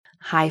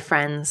Hi,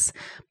 friends.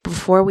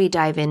 Before we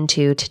dive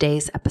into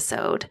today's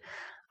episode,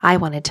 I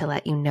wanted to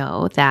let you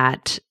know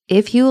that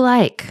if you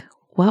like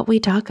what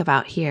we talk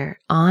about here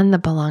on the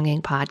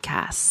Belonging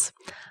Podcasts,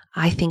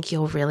 I think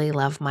you'll really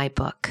love my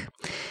book.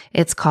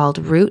 It's called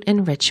Root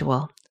and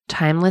Ritual: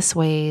 Timeless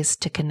Ways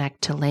to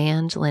Connect to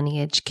Land,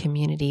 Lineage,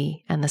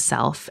 Community, and the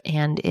Self.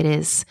 And it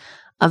is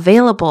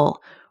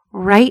available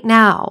right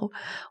now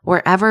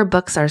wherever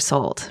books are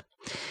sold.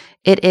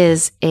 It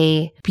is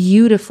a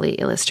beautifully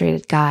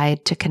illustrated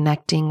guide to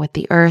connecting with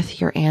the earth,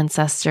 your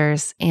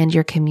ancestors, and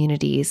your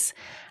communities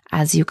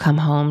as you come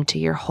home to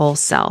your whole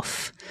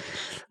self.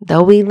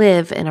 Though we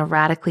live in a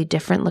radically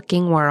different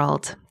looking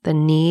world, the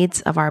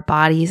needs of our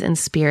bodies and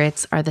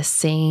spirits are the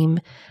same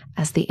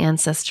as the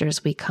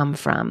ancestors we come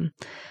from.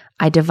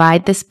 I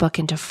divide this book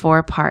into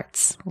 4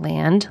 parts: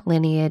 land,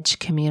 lineage,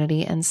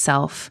 community, and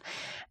self.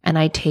 And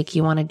I take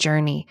you on a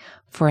journey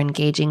for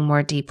engaging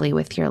more deeply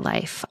with your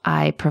life.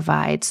 I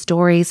provide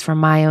stories from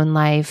my own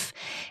life,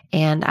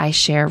 and I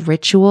share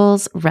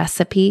rituals,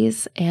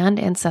 recipes, and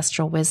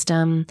ancestral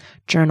wisdom,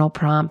 journal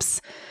prompts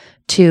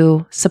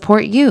to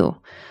support you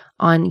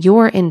on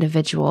your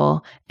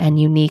individual and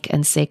unique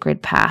and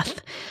sacred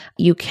path.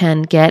 You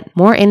can get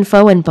more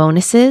info and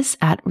bonuses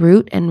at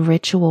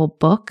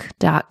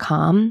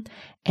rootandritualbook.com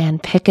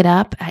and pick it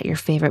up at your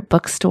favorite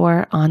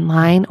bookstore,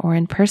 online, or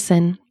in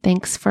person.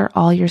 Thanks for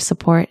all your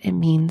support. It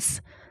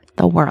means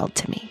the world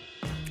to me.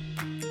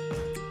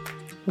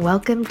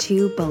 Welcome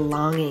to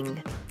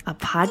Belonging, a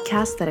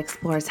podcast that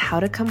explores how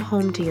to come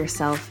home to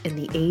yourself in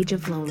the age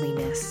of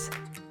loneliness.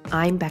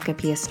 I'm Becca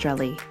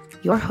Piastrelli,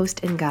 your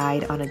host and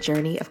guide on a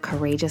journey of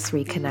courageous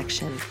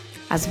reconnection,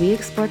 as we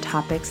explore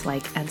topics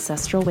like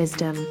ancestral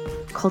wisdom,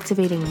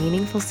 cultivating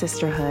meaningful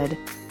sisterhood,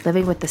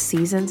 living with the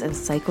seasons and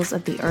cycles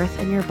of the earth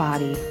and your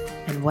body,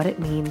 and what it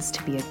means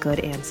to be a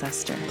good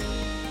ancestor.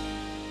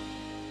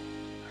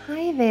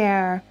 Hi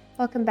there.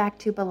 Welcome back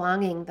to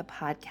Belonging, the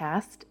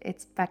podcast.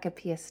 It's Becca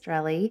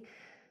Piastrelli.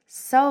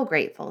 So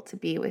grateful to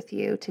be with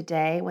you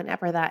today,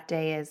 whenever that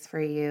day is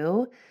for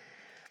you.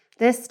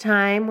 This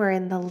time we're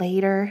in the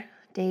later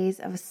days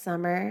of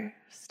summer,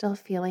 still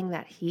feeling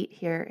that heat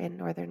here in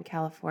Northern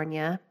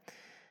California,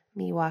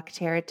 Miwok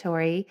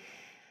territory,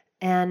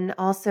 and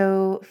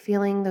also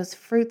feeling those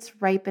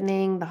fruits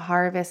ripening, the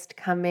harvest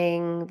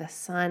coming, the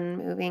sun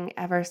moving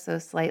ever so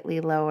slightly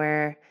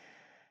lower,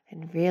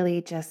 and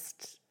really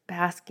just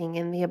basking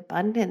in the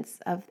abundance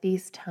of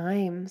these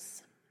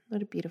times.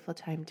 What a beautiful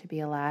time to be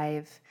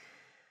alive.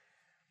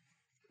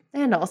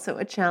 And also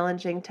a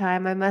challenging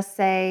time, I must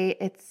say.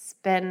 It's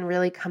been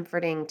really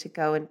comforting to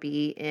go and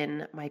be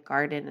in my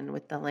garden and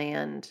with the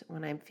land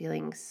when I'm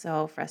feeling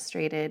so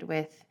frustrated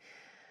with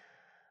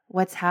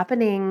what's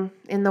happening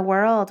in the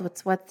world,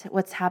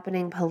 what's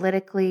happening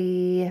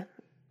politically,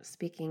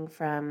 speaking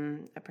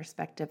from a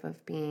perspective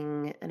of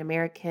being an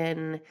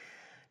American,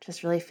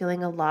 just really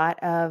feeling a lot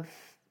of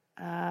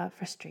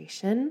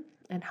frustration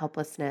and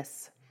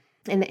helplessness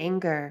and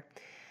anger.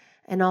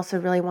 And also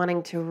really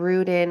wanting to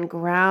root in,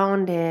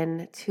 ground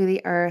in to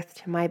the earth,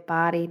 to my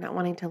body, not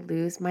wanting to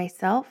lose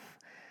myself,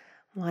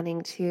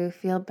 wanting to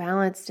feel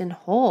balanced and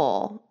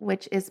whole,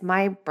 which is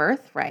my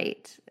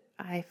birthright.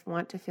 I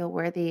want to feel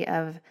worthy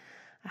of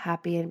a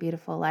happy and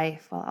beautiful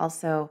life while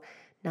also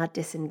not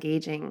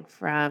disengaging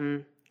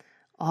from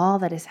all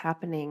that is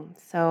happening.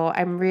 So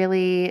I'm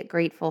really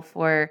grateful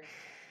for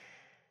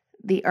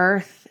the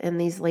earth in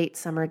these late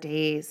summer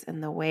days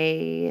and the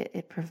way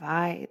it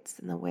provides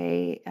and the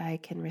way I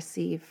can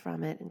receive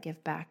from it and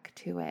give back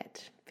to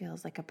it.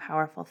 Feels like a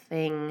powerful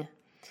thing.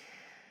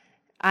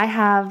 I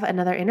have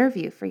another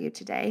interview for you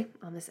today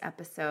on this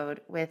episode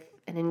with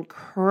an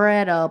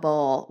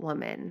incredible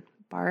woman,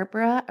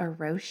 Barbara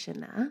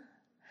Aroshina,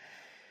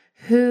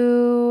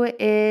 who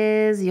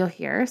is, you'll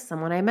hear,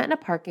 someone I met in a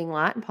parking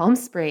lot in Palm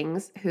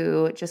Springs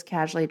who just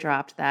casually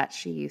dropped that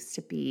she used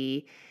to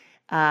be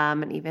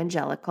an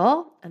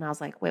evangelical. And I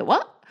was like, wait,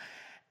 what?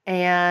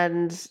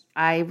 And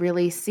I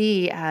really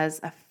see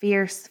as a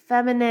fierce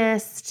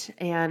feminist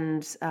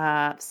and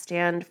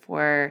stand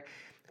for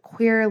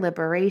queer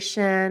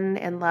liberation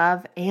and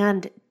love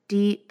and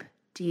deep,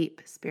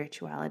 deep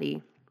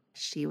spirituality.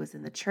 She was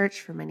in the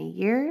church for many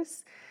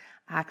years,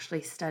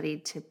 actually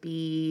studied to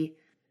be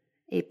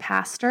a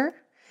pastor,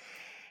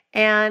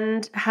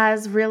 and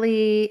has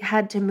really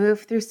had to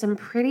move through some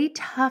pretty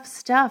tough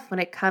stuff when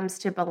it comes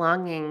to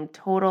belonging,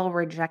 total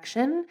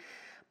rejection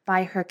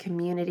by her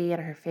community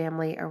and her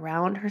family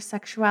around her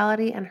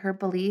sexuality and her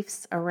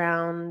beliefs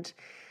around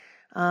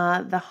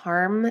the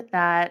harm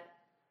that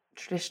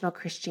traditional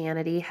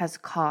Christianity has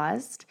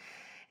caused,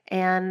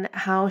 and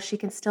how she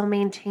can still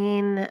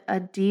maintain a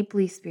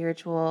deeply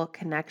spiritual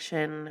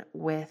connection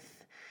with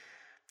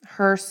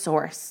her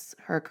source,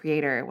 her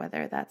creator,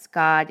 whether that's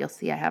God. You'll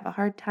see I have a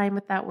hard time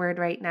with that word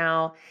right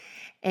now.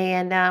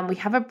 And we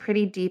have a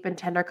pretty deep and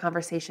tender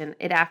conversation.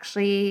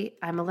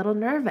 I'm a little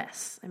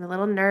nervous. I'm a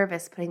little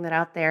nervous putting that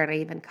out there. And I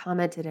even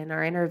commented in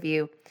our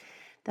interview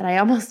that I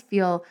almost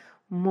feel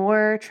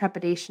more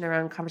trepidation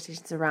around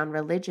conversations around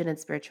religion and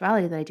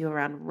spirituality than I do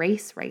around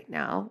race right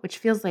now, which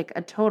feels like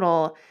a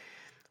total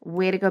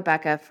Way to go,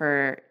 Becca,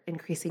 for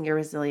increasing your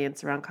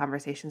resilience around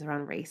conversations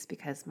around race,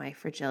 because my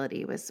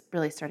fragility was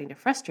really starting to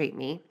frustrate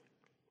me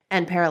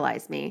and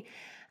paralyze me.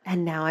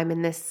 And now I'm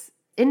in this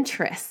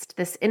interest,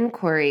 this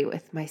inquiry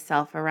with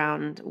myself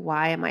around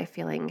why am I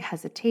feeling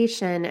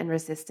hesitation and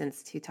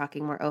resistance to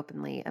talking more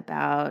openly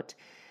about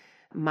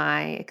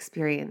my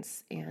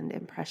experience and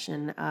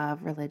impression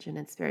of religion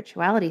and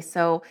spirituality.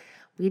 So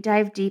we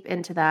dive deep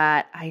into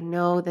that. I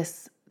know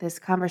this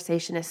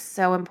conversation is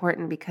so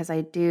important because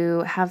I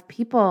do have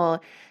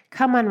people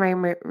come on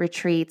my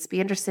retreats, be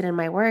interested in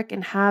my work,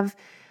 and have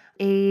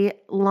a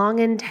long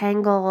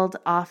entangled,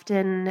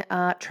 often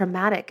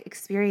traumatic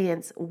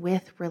experience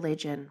with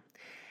religion.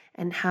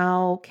 And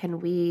how can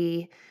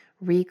we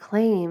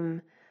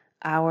reclaim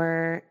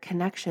our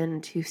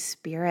connection to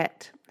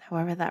spirit,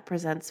 however that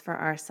presents for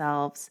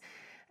ourselves,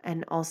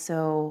 and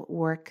also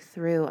work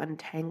through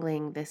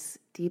untangling this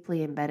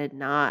deeply embedded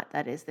knot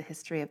that is the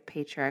history of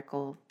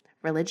patriarchal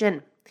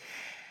religion.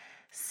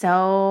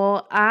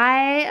 So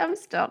I am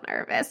still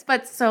nervous,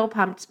 but so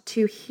pumped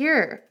to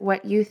hear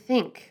what you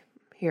think,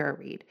 hear or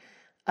read,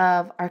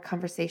 of our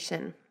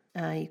conversation.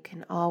 You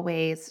can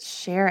always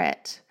share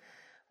it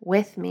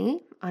with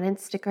me on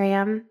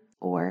Instagram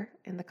or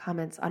in the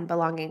comments on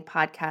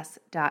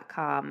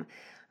belongingpodcast.com.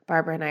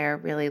 Barbara and I are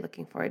really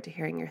looking forward to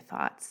hearing your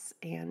thoughts,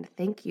 and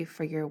thank you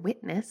for your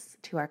witness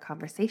to our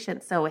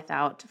conversation. So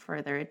without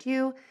further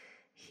ado,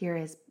 here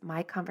is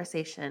my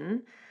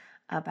conversation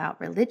about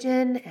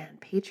religion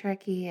and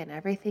patriarchy and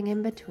everything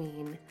in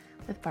between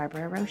with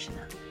Barbara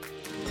Eroshina.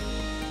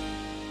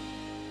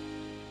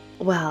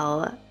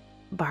 Well,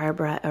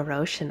 Barbara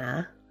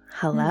Eroshina,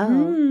 hello.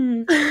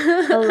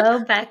 Mm-hmm.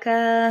 Hello,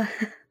 Becca.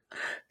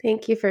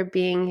 Thank you for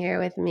being here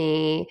with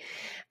me,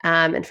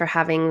 and for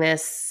having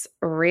this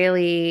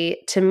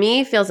really, to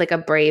me, feels like a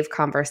brave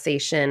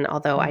conversation,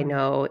 although I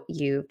know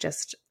you've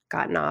just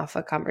gotten off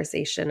a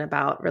conversation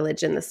about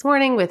religion this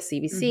morning with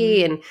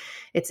CBC, and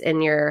it's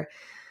in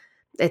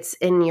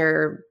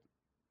your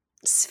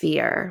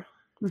sphere.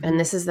 And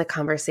this is the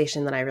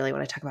conversation that I really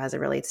want to talk about as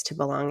it relates to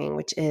belonging,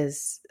 which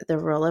is the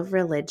role of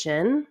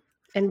religion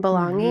and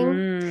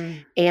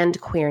belonging and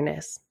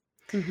queerness.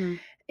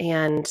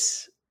 And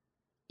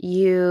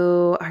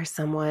you are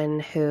someone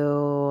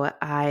who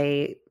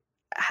I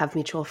have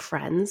mutual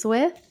friends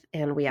with,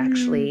 and we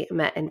actually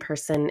met in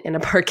person in a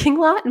parking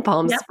lot in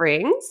Palm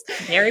Springs.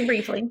 Very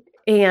briefly.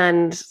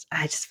 And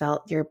I just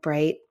felt your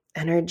bright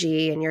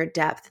energy and your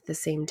depth at the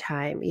same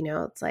time. You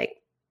know, it's like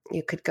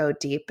you could go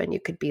deep and you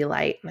could be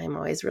light, and I'm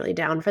always really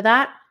down for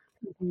that.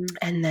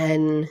 And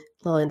then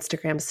little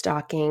Instagram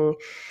stalking,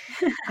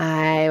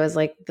 I was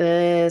like,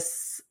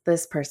 this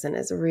person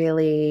is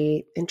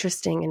really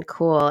interesting and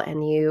cool,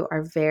 and you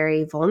are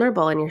very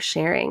vulnerable in your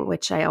sharing,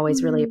 which I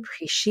always really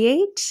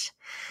appreciate,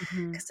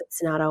 because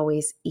it's not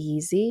always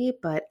easy,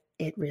 but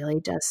it really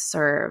does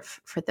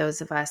serve for those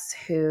of us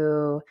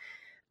who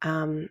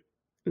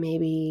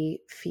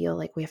maybe feel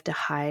like we have to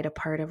hide a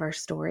part of our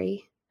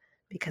story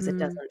because it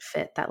doesn't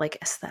fit that like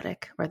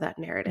aesthetic or that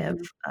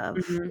narrative of,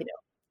 you know,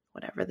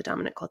 whatever the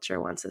dominant culture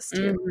wants us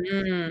to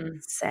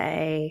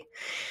say.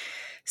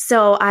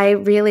 So I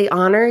really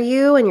honor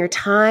you and your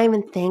time,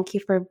 and thank you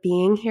for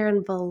being here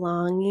and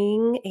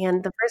belonging.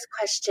 And the first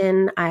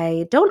question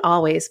I don't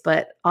always,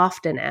 but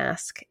often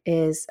ask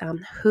is,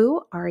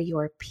 who are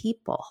your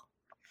people?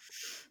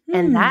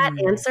 And that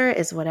answer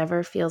is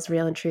whatever feels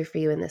real and true for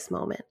you in this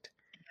moment.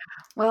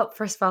 Well,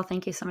 first of all,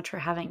 thank you so much for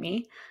having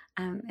me.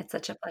 It's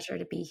such a pleasure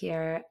to be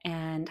here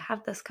and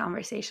have this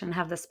conversation,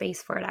 have the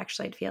space for it.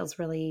 Actually, it feels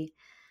really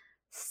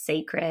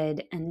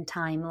sacred and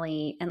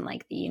timely, and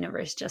like the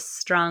universe just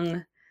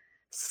strung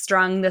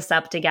this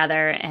up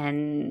together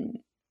and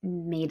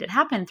made it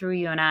happen through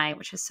you and I,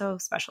 which is so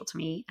special to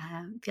me.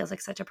 Feels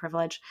like such a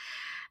privilege.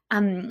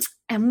 And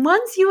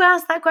once you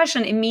asked that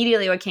question,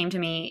 immediately what came to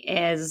me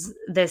is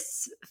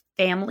this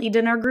family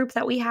dinner group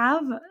that we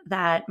have,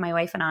 that my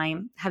wife and I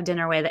have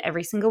dinner with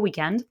every single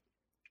weekend.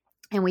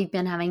 And we've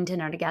been having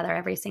dinner together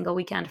every single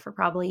weekend for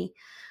probably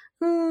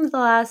the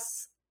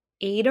last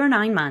 8 or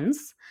 9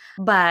 months.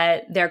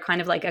 But they're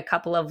kind of like a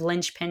couple of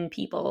linchpin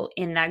people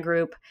in that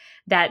group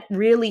that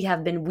really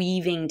have been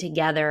weaving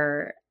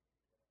together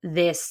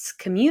this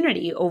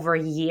community over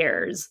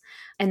years.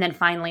 And then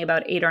finally,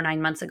 about 8 or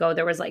 9 months ago,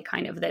 there was like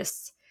kind of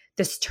this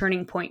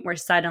turning point where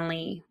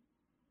suddenly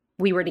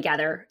we were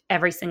together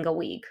every single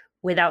week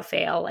without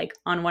fail, like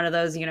on one of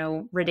those, you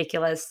know,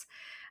 ridiculous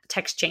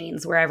text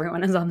chains where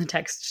everyone is on the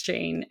text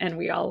chain and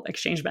we all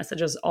exchange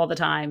messages all the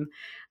time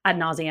ad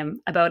nauseum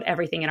about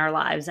everything in our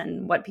lives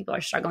and what people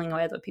are struggling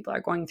with, what people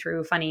are going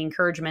through, funny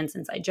encouragements,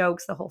 inside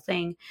jokes, the whole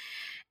thing.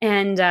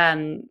 And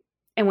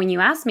when you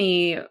ask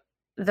me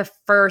the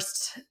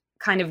first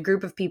kind of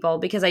group of people,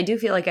 because I do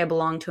feel like I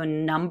belong to a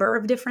number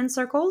of different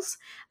circles.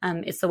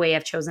 It's the way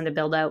I've chosen to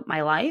build out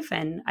my life.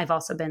 And I've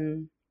also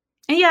been,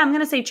 and yeah, I'm going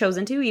to say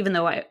chosen to, even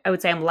though I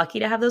would say I'm lucky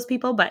to have those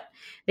people, but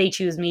they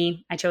choose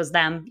me. I chose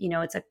them. You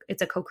know,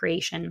 it's a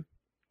co-creation.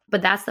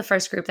 But that's the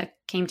first group that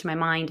came to my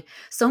mind.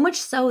 So much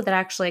so that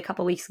actually a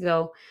couple weeks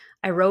ago,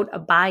 I wrote a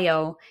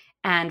bio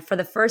And for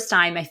the first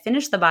time, I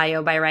finished the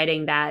bio by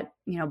writing that,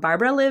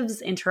 Barbara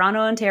lives in Toronto,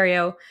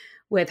 Ontario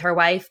with her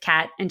wife,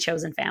 cat, and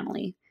chosen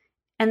family.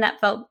 And that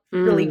felt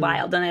really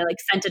wild. And I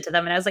sent it to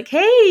them and I was like,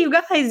 hey, you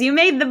guys, you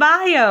made the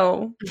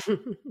bio,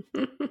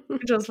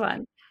 which was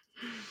fun.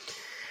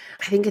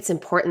 I think it's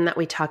important that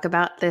we talk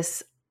about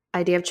this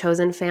idea of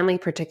chosen family,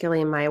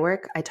 particularly in my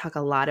work. I talk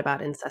a lot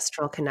about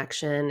ancestral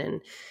connection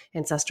and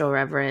ancestral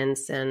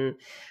reverence. And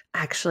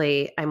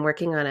actually, I'm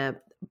working on a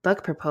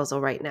book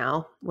proposal right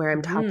now where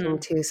I'm talking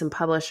to some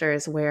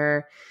publishers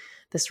where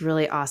this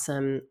really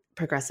awesome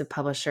progressive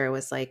publisher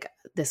was like,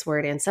 this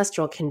word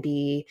ancestral can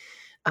be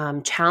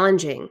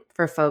challenging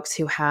for folks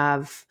who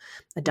have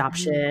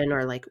adoption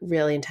or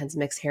really intense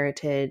mixed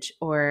heritage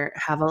or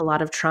have a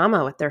lot of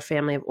trauma with their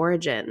family of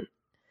origin.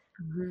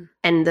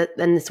 And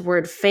this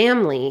word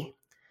family,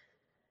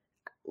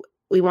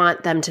 we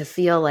want them to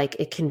feel like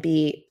it can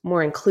be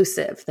more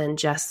inclusive than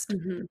just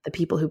the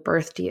people who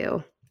birthed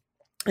you.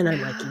 And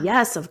I'm like,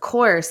 yes, of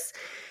course.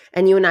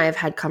 And you and I have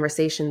had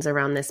conversations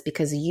around this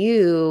because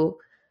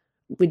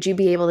would you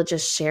be able to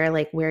just share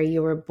where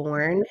you were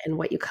born and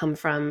what you come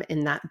from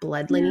in that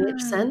blood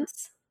lineage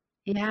sense?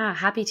 Yeah,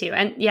 happy to.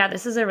 And yeah,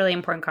 this is a really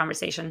important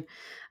conversation,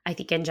 I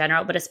think in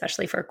general, but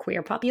especially for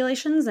queer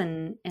populations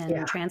and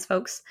trans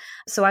folks.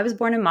 So I was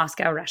born in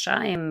Moscow, Russia.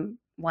 I am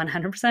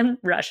 100%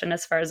 Russian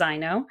as far as I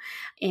know.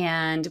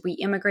 And we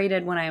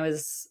immigrated when I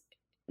was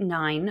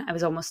 9. I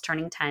was almost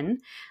turning 10.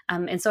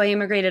 And so I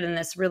immigrated in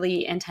this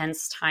really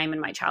intense time in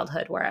my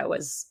childhood where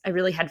I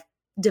really had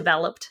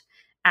developed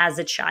as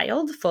a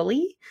child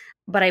fully,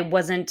 but I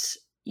was on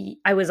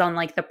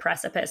the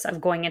precipice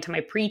of going into my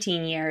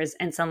preteen years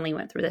and suddenly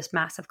went through this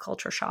massive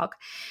culture shock.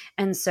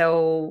 And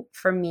so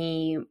for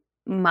me,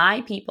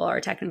 my people are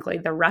technically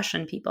the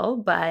Russian people,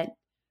 but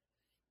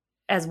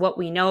as what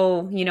we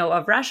know,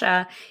 of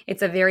Russia,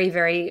 it's a very,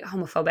 very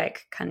homophobic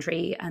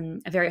country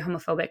and a very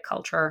homophobic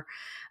culture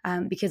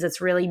because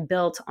it's really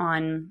built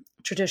on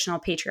traditional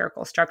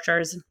patriarchal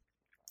structures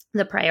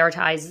that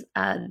prioritize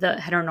the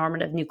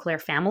heteronormative nuclear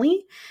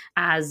family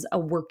as a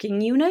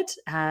working unit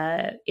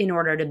in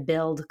order to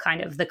build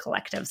kind of the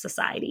collective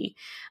society.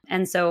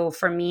 And so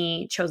for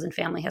me, chosen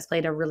family has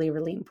played a really,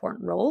 really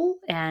important role.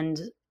 And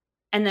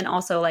then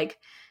also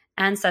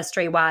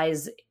ancestry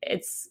wise,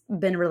 it's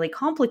been really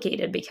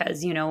complicated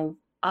because,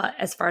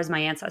 as far as my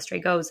ancestry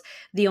goes,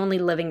 the only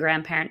living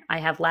grandparent I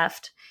have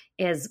left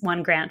is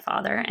one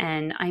grandfather,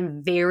 and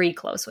I'm very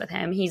close with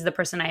him. He's the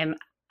person I am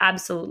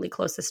absolutely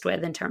closest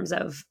with in terms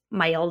of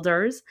my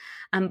elders.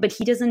 But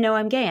he doesn't know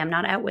I'm gay. I'm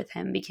not out with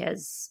him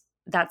because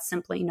that's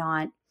simply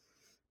not,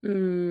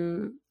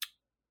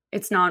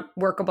 it's not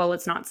workable.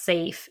 It's not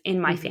safe in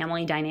my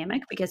family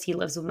dynamic because he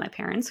lives with my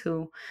parents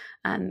who,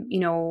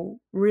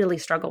 really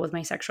struggle with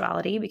my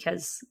sexuality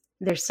because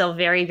they're still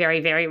very, very,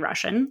 very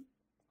Russian.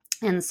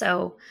 And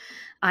so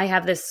I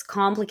have this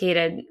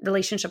complicated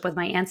relationship with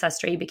my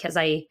ancestry because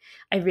I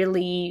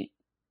really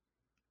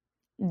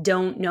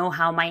don't know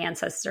how my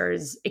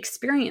ancestors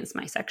experienced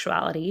my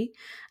sexuality.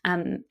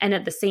 And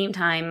at the same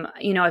time,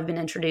 I've been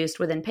introduced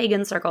within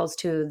pagan circles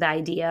to the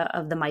idea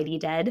of the mighty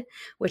dead,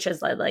 which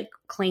is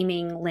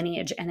claiming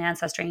lineage and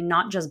ancestry,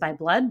 not just by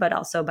blood, but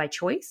also by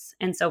choice.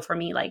 And so for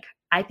me,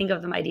 I think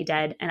of the mighty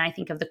dead and I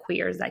think of the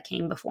queers that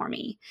came before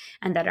me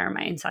and that are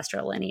my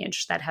ancestral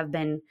lineage that have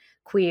been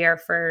queer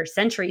for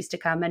centuries to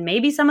come. And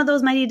maybe some of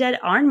those mighty dead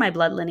aren't my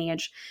blood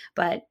lineage,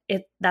 but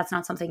that's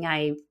not something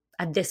I,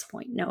 at this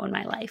point, know in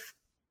my life.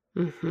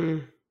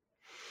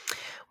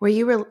 Were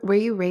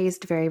you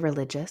raised very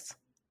religious?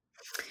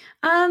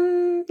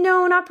 No,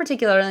 not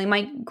particularly.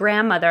 My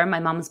grandmother, my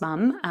mom's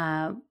mom,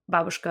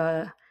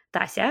 Babushka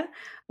Tasya,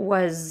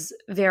 was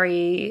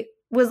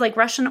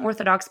Russian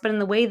Orthodox, but in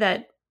the way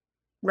that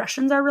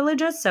Russians are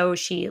religious. So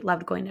she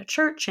loved going to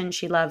church and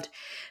she loved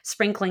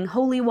sprinkling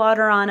holy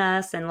water on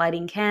us and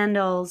lighting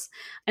candles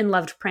and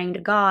loved praying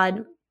to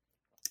God.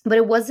 But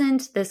it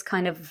wasn't this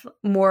kind of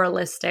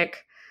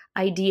moralistic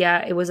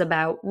idea. It was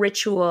about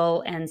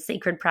ritual and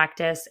sacred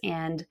practice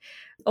and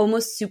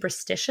almost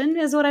superstition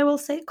is what I will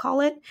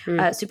call it.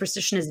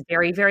 Superstition is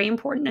very, very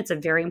important. It's a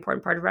very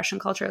important part of Russian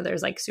culture.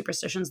 There's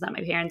superstitions that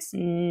my parents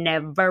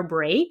never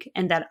break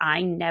and that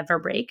I never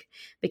break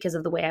because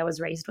of the way I was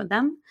raised with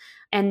them.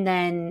 And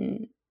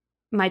then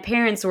my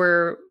parents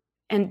are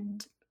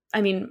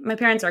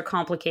a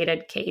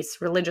complicated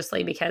case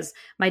religiously because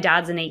my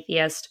dad's an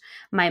atheist.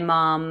 My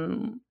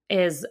mom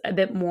is a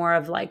bit more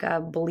of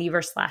a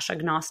believer /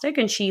 agnostic,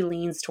 and she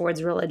leans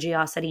towards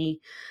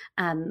religiosity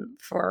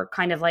for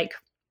kind of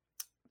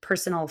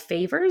personal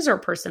favors or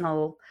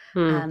personal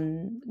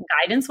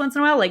guidance once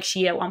in a while.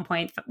 She at one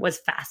point was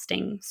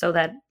fasting so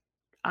that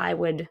I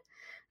would,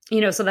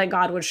 so that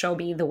God would show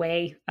me the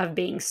way of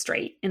being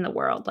straight in the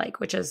world,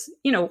 which is,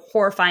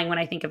 horrifying when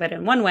I think of it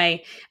in one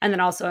way. And then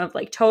also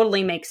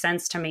totally makes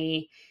sense to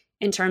me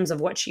in terms of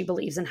what she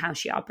believes and how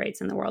she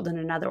operates in the world in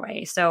another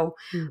way. So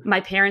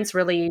my parents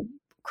really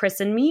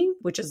christened me,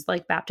 which is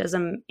like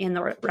baptism in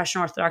the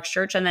Russian Orthodox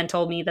Church, and then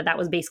told me that that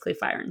was basically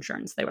fire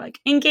insurance. They were like,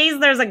 in case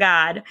there's a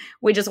God,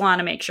 we just want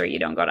to make sure you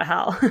don't go to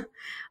hell.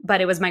 But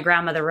it was my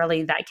grandmother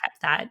really that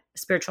kept that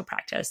spiritual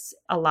practice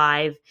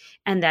alive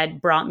and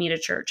that brought me to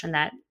church and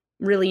that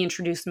really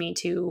introduced me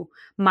to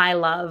my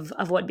love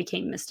of what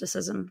became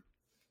mysticism.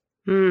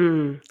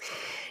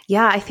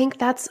 Yeah, I think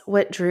that's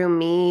what drew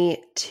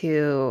me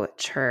to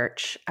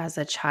church as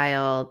a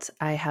child.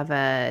 I have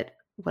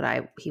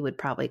he would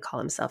probably call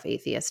himself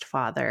atheist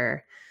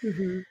father,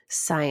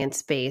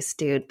 science-based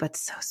dude, but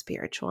so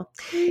spiritual.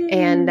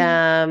 And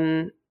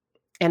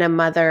a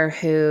mother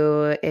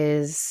who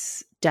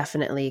is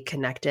definitely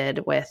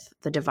connected with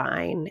the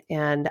divine.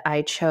 And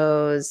I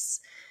chose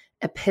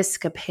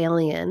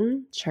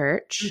Episcopalian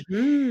church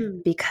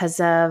because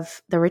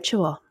of the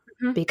ritual,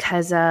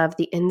 because of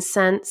the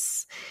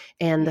incense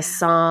and the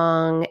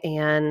song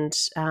and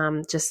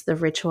just the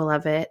ritual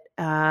of it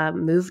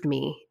moved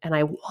me. And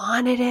I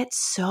wanted it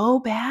so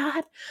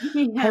bad.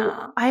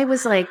 Yeah. I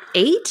was like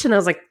 8 and I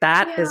was like,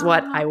 that is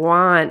what I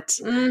want.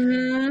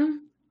 And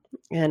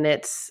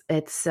it's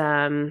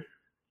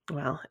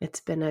well,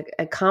 it's been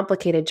a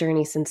complicated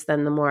journey since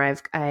then. The more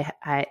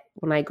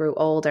when I grew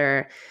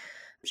older,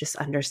 just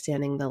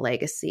understanding the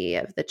legacy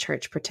of the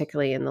church,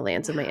 particularly in the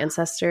lands of my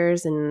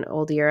ancestors in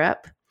old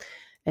Europe,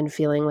 and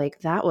feeling like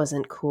that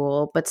wasn't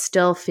cool, but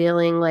still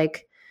feeling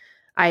like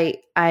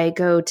I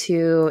go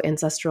to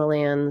ancestral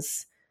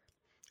lands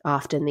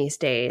often these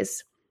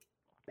days.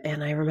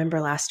 And I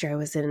remember last year I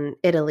was in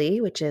Italy,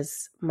 which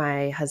is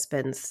my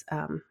husband's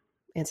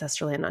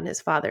ancestral land on his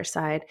father's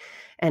side.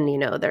 And,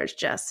 there's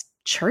just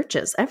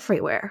churches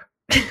everywhere.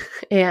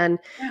 And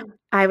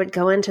I would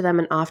go into them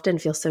and often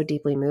feel so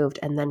deeply moved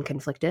and then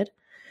conflicted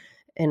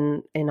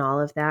in all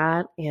of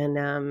that.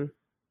 And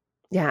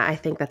I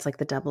think that's like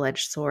the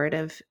double-edged sword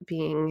of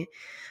being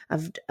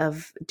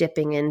of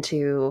dipping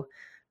into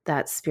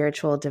that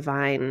spiritual,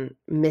 divine,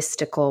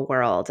 mystical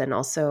world, and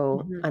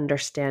also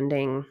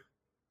understanding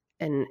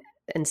and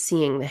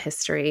seeing the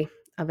history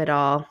of it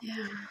all.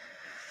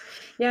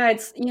 Yeah,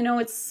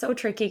 it's so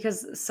tricky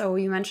because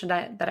you mentioned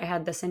that I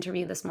had this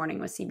interview this morning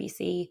with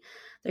CBC.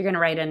 They're going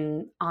to write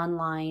an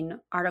online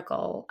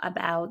article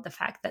about the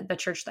fact that the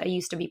church that I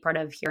used to be part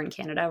of here in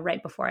Canada,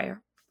 right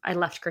before I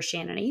left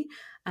Christianity,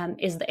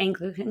 is the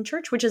Anglican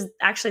Church, which is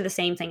actually the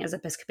same thing as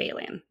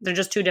Episcopalian. They're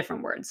just two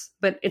different words,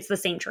 but it's the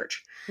same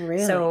church.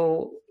 Really?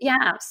 So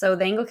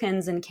the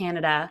Anglicans in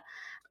Canada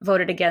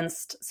voted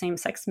against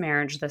same-sex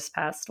marriage this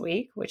past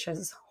week, which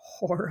is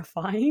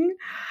horrifying.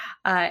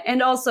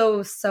 And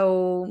also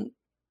so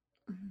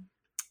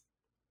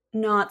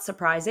not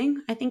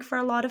surprising, I think, for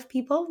a lot of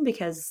people,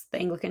 because the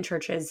Anglican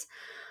Church is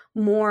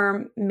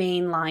more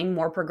mainline,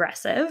 more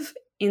progressive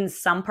in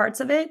some parts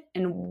of it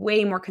and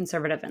way more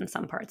conservative in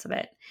some parts of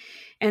it.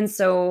 And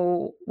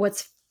so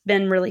what's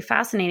been really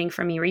fascinating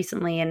for me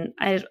recently, and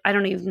I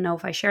don't even know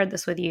if I shared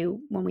this with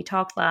you when we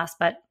talked last,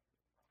 but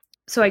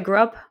so I grew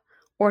up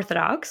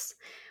Orthodox.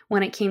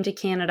 When it came to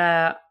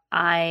Canada,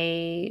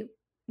 I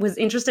was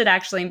interested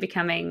actually in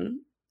becoming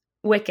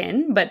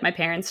Wiccan, but my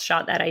parents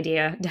shot that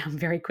idea down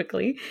very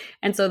quickly.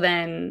 And so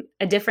then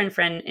a different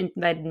friend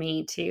invited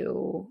me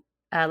to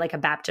like a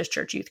Baptist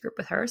church youth group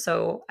with her.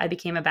 So I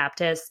became a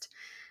Baptist,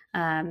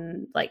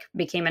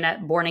 became a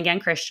born again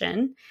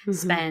Christian,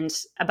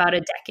 spent about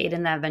a decade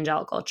in the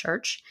evangelical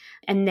church.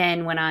 And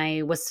then when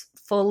I was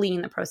fully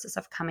in the process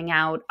of coming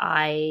out,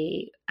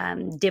 I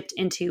dipped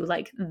into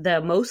like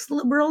the most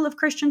liberal of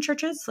Christian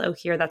churches. So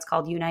here that's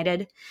called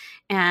United.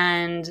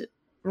 And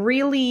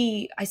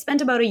really, I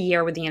spent about a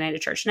year with the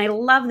United Church, and I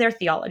love their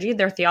theology.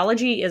 Their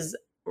theology is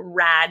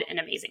rad and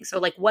amazing. So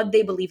like what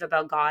they believe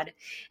about God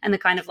and the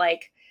kind of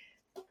like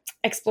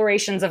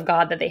explorations of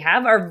God that they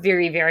have are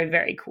very, very,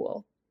 very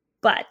cool.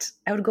 But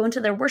I would go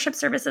into their worship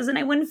services and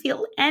I wouldn't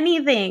feel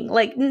anything,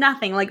 like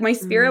nothing, like my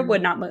spirit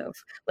would not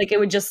move. Like it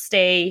would just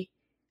stay,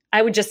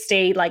 I would just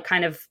stay like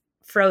kind of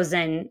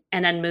frozen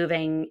and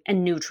unmoving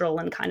and neutral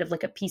and kind of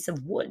like a piece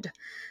of wood.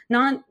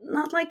 Not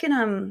like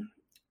in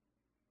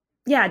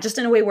just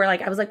in a way where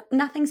like I was like,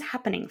 nothing's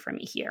happening for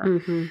me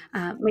here.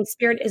 My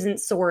spirit isn't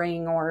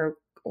soaring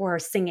or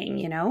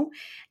singing,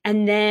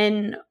 And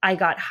then I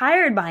got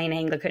hired by an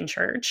Anglican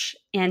church,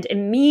 and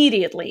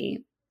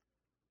immediately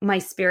my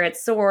spirit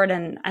soared,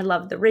 and I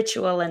loved the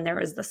ritual, and there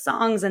was the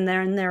songs, and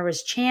there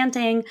was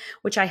chanting,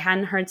 which I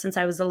hadn't heard since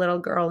I was a little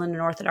girl in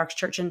an Orthodox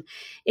church, and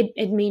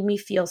it made me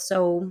feel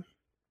so.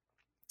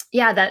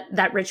 Yeah,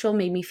 that ritual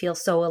made me feel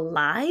so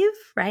alive,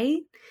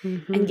 right?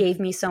 And gave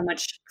me so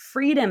much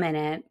freedom in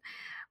it.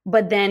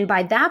 But then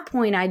by that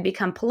point, I'd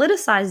become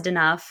politicized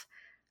enough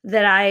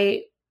that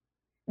I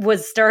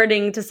was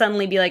starting to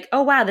suddenly be like,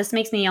 oh, wow, this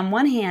makes me on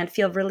one hand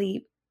feel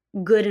really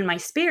good in my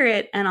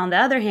spirit. And on the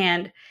other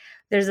hand,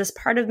 there's this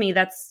part of me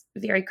that's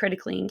very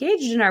critically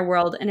engaged in our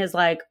world and is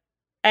like,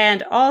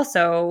 and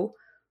also,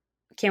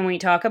 can we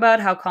talk about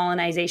how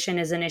colonization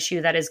is an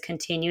issue that is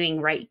continuing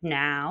right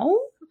now?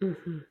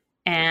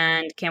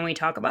 And can we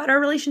talk about our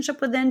relationship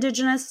with the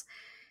Indigenous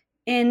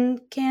in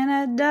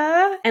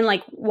Canada? And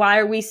like,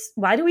 why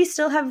do we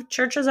still have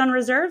churches on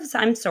reserves?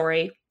 I'm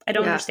sorry. I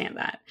don't understand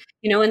that.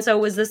 And so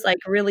it was this like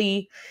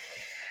really,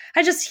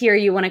 I just hear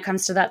you when it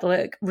comes to that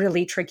like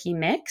really tricky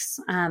mix.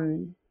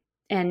 And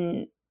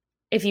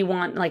if you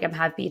want, like, I'm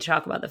happy to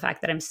talk about the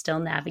fact that I'm still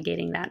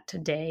navigating that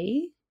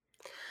today.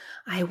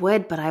 I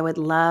would, but I would.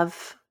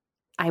 But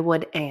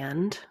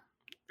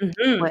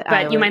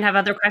you might have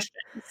other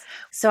questions.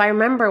 So I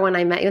remember when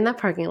I met you in that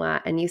parking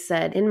lot and you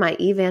said, in my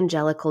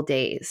evangelical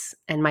days,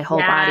 and my whole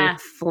body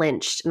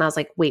flinched. And I was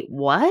like, wait,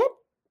 what?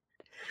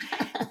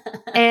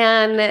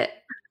 And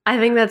I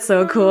think that's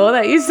so cool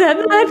that you said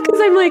that, because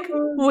I'm like,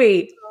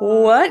 wait,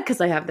 what?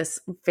 Because I have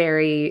this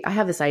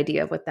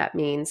idea of what that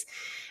means.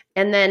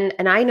 And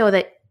I know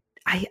that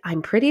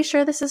I'm pretty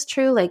sure this is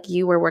true. Like,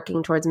 you were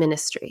working towards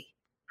ministry.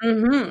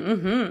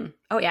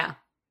 Oh, yeah.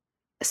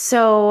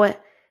 So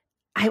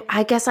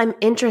I guess I'm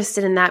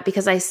interested in that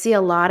because I see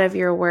a lot of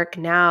your work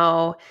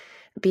now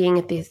being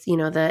at this,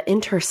 the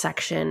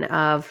intersection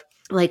of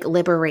like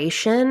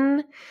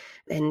liberation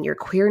and your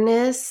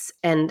queerness.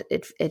 And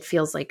it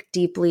feels like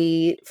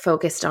deeply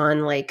focused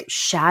on like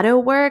shadow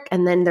work.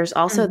 And then there's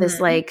also this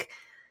like,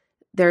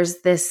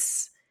 there's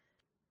this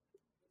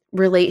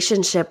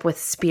relationship with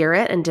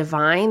spirit and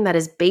divine that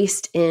is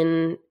based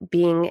in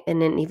being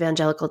in an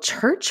evangelical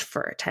church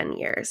for 10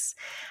 years.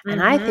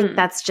 And I think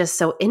that's just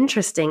so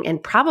interesting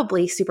and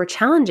probably super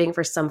challenging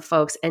for some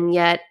folks. And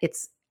yet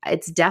it's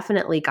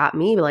definitely got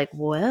me like,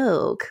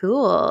 whoa,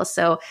 cool.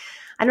 So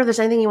I don't know if there's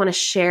anything you want to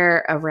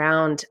share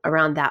around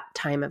that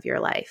time of your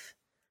life.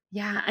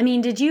 Yeah. I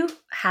mean, did you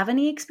have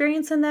any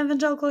experience in the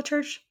evangelical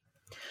church?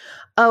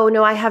 Oh,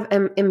 no, I have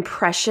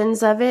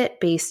impressions of it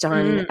based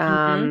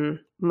on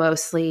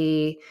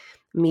mostly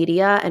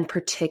media, and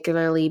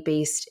particularly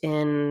based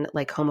in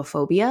like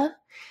homophobia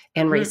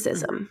and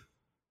racism.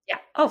 Yeah.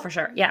 Oh, for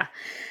sure. Yeah.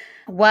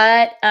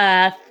 What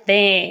a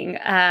thing.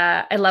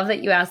 I love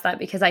that you asked that,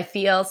 because I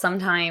feel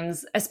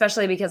sometimes,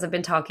 especially because I've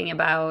been talking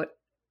about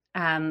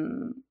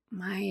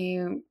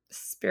my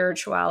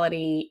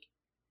spirituality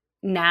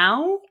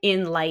now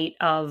in light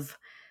of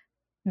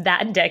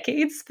that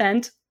decade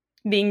spent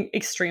being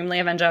extremely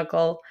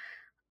evangelical,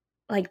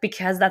 like,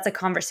 because that's a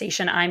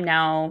conversation I'm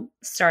now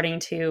starting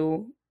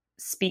to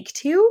speak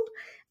to.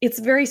 It's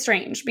very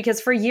strange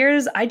because for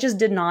years I just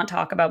did not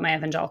talk about my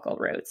evangelical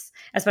roots,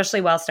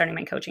 especially while starting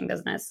my coaching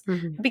business,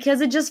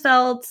 because it just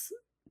felt,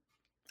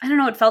 I don't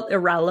know, it felt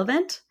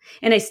irrelevant.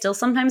 And I still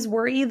sometimes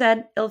worry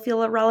that it'll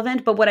feel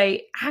irrelevant. But what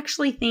I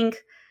actually think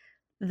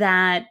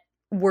that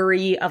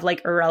worry of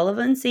like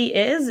irrelevancy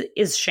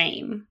is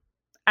shame.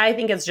 I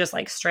think it's just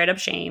like straight up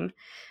shame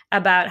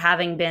about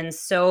having been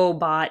so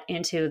bought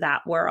into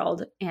that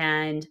world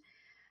and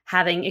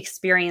having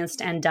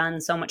experienced and done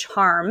so much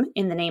harm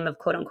in the name of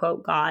quote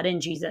unquote God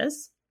and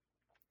Jesus,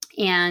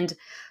 and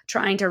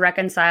trying to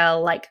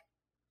reconcile like,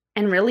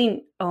 and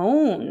really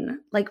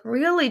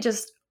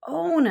just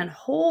own and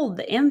hold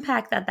the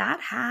impact that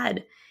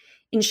had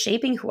in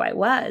shaping who I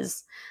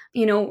was.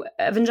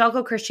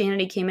 Evangelical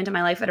Christianity came into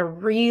my life at a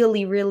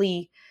really,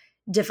 really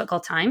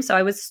difficult time. So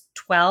I was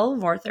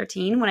 12 or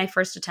 13 when I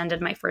first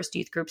attended my first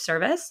youth group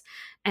service,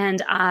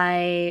 and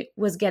I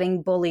was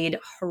getting bullied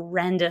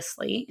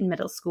horrendously in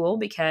middle school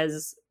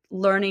because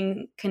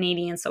learning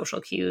Canadian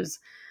social cues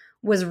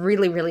was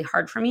really, really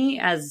hard for me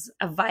as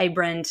a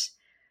vibrant,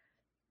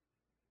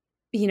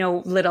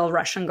 little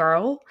Russian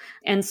girl.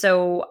 And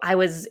so I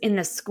was in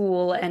this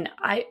school and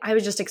I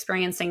was just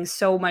experiencing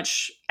so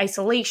much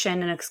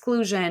isolation and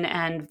exclusion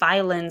and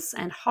violence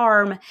and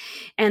harm.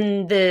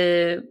 And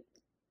the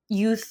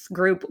youth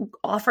group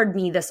offered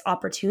me this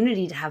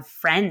opportunity to have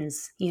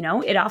friends.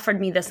 It offered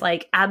me this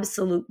like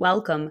absolute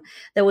welcome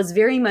that was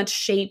very much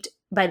shaped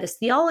by this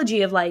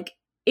theology of like,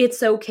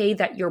 it's okay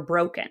that you're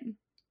broken.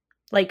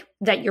 Like,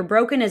 that you're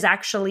broken is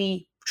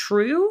actually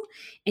true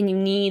and you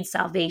need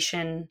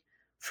salvation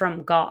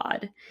from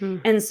God.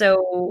 And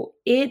so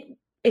it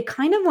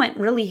kind of went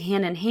really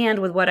hand in hand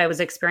with what I was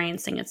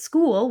experiencing at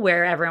school,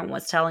 where everyone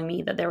was telling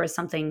me that there was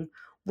something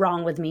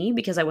wrong with me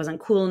because I wasn't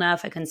cool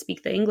enough. I couldn't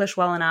speak the English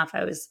well enough.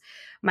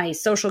 My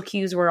social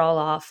cues were all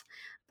off,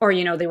 or,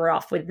 they were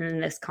off within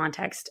this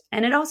context.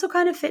 And it also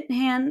kind of fit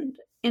in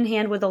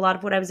hand with a lot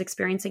of what I was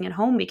experiencing at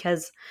home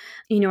because,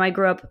 I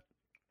grew up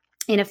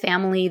in a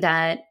family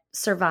that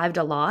survived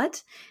a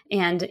lot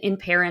and in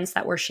parents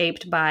that were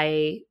shaped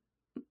by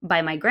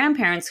my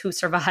grandparents who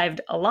survived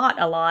a lot.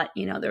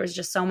 There was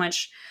just so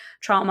much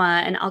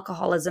trauma and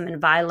alcoholism and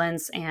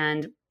violence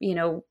and,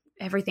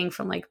 everything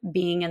from like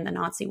being in the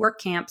Nazi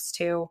work camps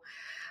to,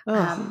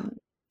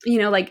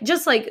 like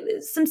just like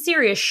some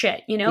serious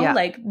shit,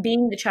 like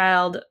being the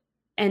child.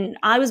 And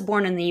I was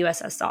born in the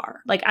USSR.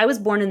 Like, I was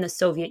born in the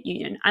Soviet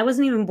Union. I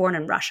wasn't even born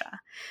in Russia.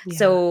 Yeah.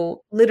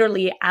 So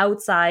literally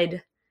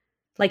outside,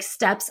 like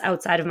steps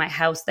outside of my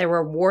house, there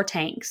were war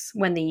tanks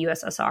when the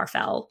USSR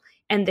fell.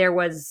 And there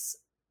was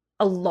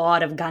a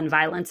lot of gun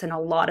violence and a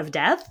lot of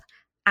death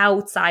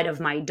outside of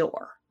my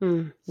door.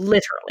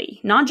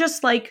 Literally. Not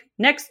just like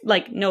next,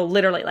 like, no,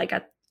 literally like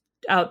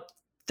a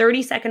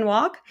 30-second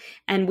walk,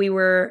 and we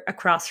were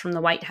across from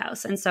the White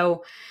House. And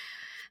so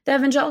the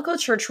evangelical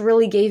church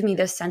really gave me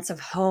this sense of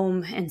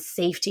home and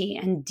safety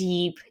and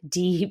deep,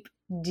 deep,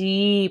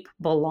 deep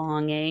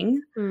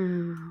belonging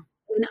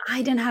when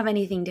I didn't have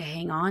anything to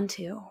hang on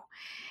to.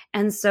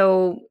 And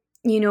so,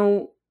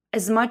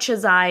 as much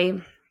as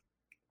I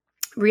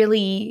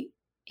really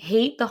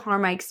hate the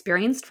harm I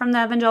experienced from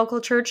the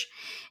evangelical church,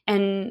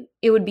 and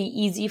it would be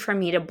easy for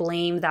me to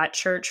blame that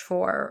church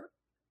for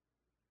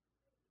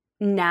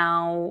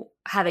now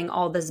having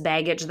all this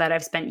baggage that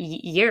I've spent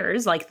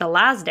years, like the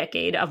last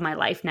decade of my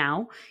life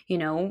now,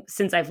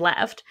 since I've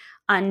left,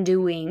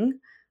 undoing,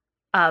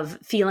 of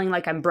feeling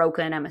like I'm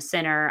broken, I'm a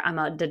sinner, I'm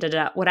a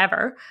da-da-da,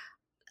 whatever.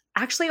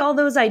 Actually, all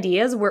those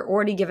ideas were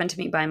already given to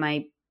me by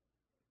my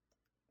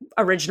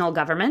original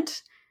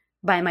government,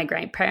 by my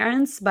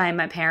grandparents, by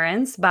my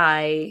parents,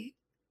 by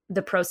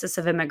the process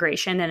of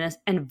immigration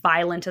and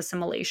violent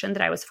assimilation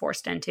that I was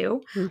forced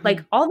into. Mm-hmm.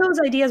 Like, all those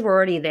ideas were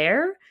already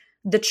there.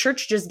 The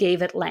church just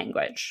gave it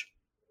language.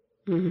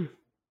 Mm-hmm.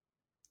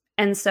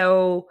 And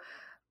so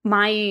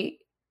my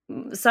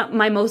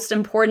most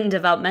important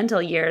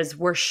developmental years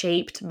were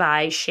shaped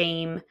by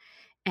shame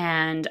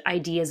and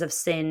ideas of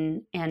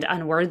sin and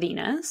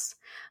unworthiness.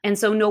 And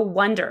so no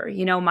wonder,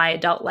 my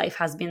adult life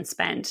has been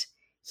spent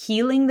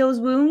healing those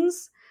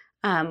wounds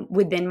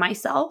within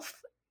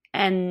myself,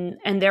 and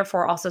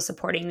therefore also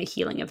supporting the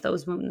healing of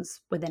those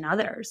wounds within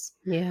others.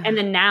 Yeah. And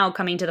then now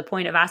coming to the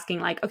point of asking,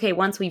 like, okay,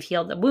 once we've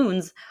healed the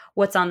wounds,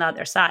 what's on the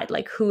other side?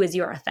 Like, who is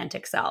your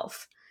authentic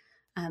self?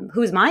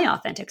 Who's my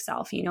authentic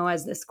self,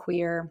 as this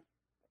queer,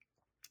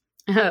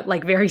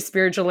 like very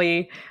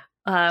spiritually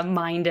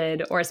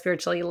minded or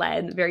spiritually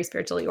led, very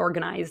spiritually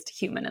organized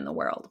human in the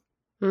world.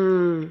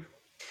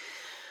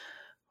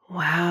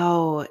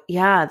 Wow.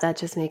 Yeah, that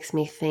just makes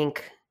me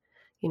think,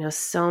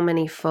 so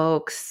many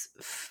folks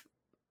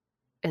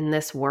in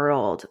this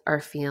world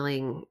are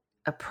feeling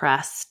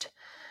oppressed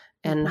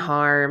and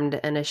harmed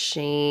and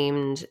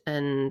ashamed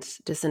and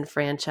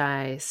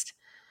disenfranchised.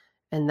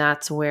 And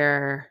that's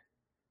where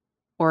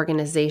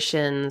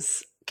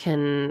organizations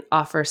can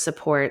offer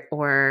support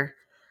or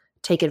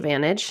take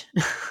advantage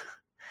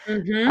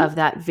of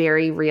that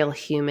very real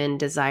human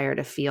desire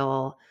to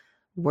feel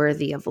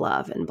worthy of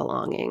love and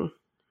belonging.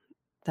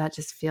 That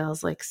just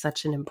feels like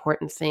such an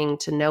important thing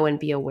to know and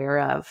be aware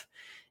of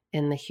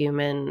in the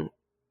human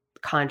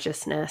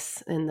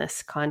consciousness in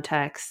this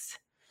context.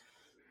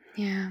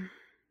 Yeah.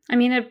 I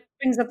mean, it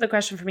brings up the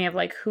question for me of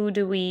like, what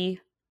do we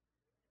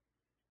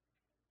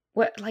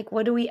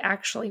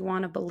actually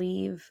want to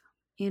believe,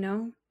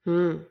 Do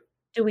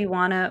we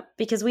want to,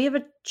 because we have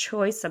a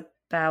choice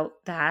about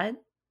that.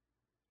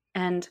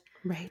 And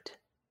right.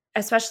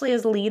 Especially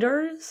as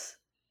leaders,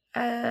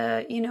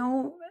 like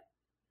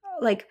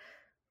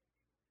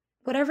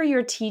whatever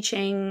you're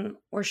teaching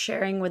or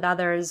sharing with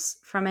others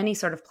from any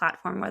sort of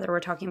platform, whether we're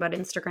talking about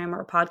Instagram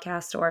or a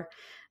podcast or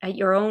at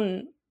your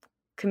own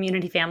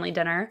community family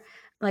dinner,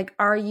 like,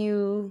 are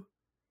you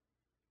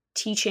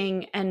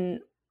teaching and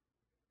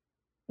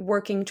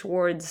working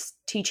towards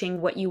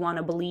teaching what you want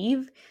to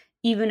believe,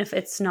 even if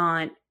it's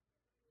not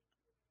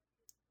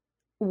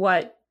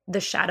what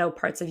the shadow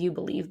parts of you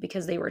believe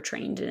because they were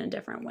trained in a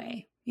different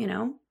way,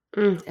 I'm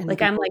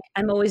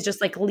always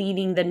just like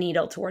leading the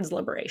needle towards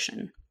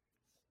liberation.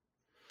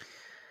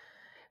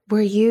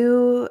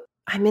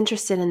 I'm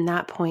interested in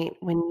that point.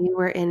 When you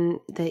were in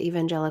the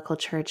evangelical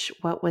church,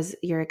 what was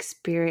your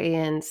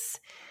experience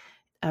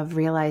of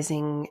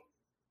realizing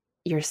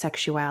your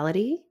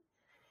sexuality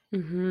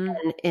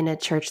and in a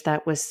church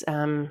that was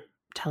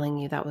telling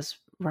you that was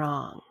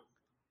wrong?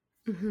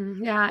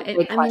 Yeah.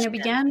 It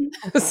began.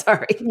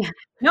 Sorry. Yeah.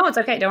 No, it's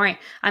okay. Don't worry.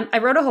 I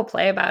wrote a whole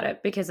play about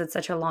it because it's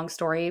such a long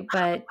story,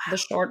 but the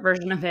short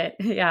version of it,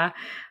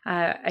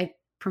 I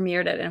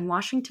premiered it in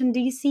Washington,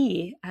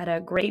 D.C. at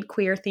a great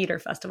queer theater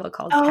festival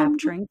called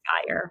Capturing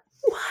Fire.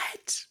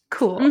 What?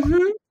 Cool.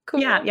 Cool.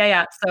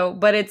 Yeah. So,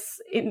 but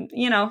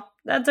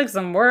that took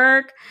some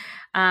work.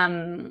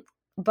 The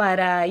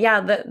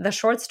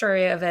short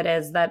story of it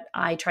is that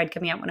I tried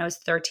coming out when I was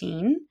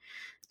 13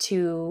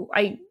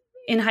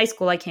 in high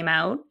school, I came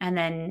out, and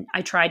then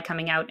I tried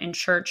coming out in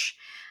church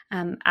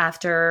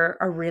after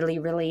a really,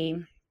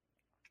 really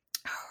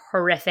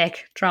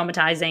horrific,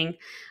 traumatizing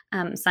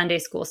Sunday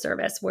school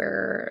service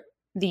where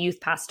the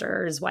youth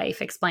pastor's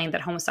wife explained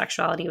that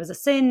homosexuality was a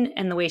sin.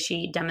 And the way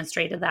she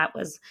demonstrated that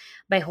was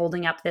by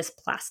holding up this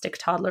plastic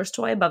toddler's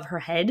toy above her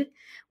head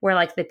where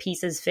like the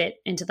pieces fit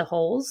into the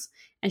holes.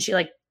 And she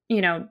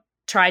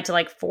tried to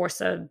like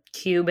force a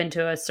cube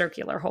into a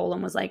circular hole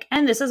and was like,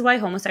 and this is why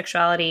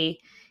homosexuality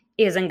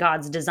isn't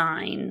God's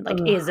design,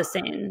 is a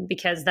sin,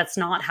 because that's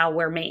not how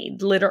we're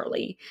made,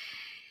 literally.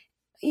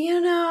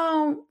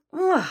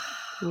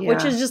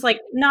 Which is just like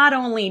not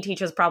only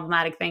teaches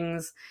problematic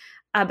things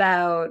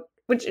about,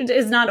 which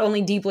is not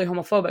only deeply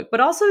homophobic, but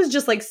also is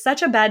just like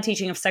such a bad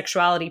teaching of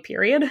sexuality,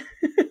 period.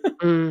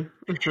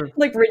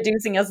 Like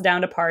reducing us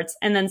down to parts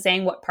and then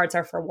saying what parts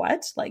are for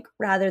what, like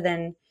rather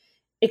than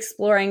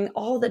exploring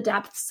all the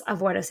depths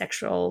of what a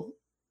sexual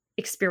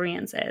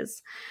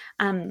experiences.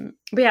 But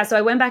yeah, so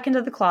I went back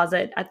into the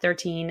closet at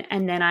 13,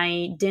 and then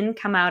I didn't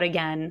come out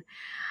again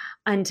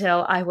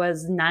until I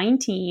was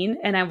 19,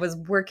 and I was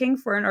working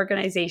for an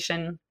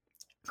organization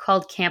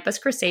called Campus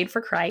Crusade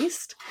for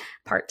Christ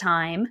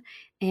part-time,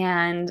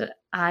 and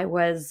I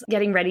was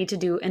getting ready to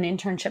do an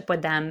internship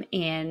with them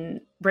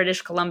in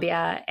British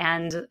Columbia.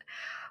 And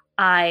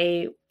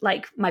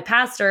my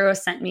pastor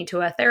sent me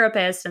to a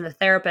therapist, and the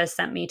therapist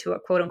sent me to a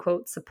quote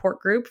unquote support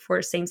group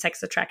for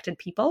same-sex attracted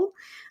people,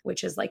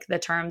 which is like the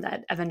term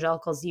that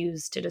evangelicals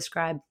use to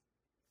describe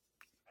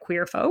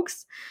queer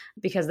folks,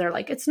 because they're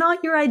like, it's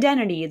not your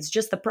identity, it's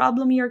just the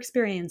problem you're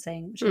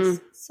experiencing, which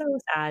is so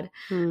sad.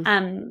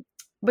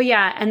 But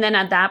yeah, and then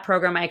at that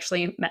program, I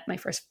actually met my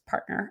first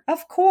partner.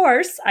 Of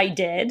course I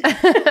did.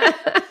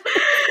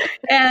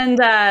 And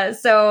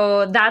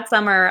so that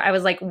summer, I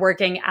was like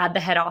working at the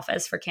head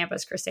office for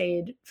Campus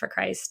Crusade for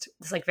Christ,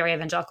 this like very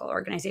evangelical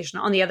organization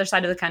on the other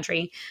side of the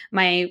country.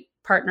 My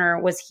partner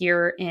was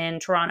here in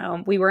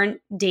Toronto. We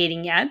weren't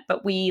dating yet,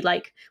 but we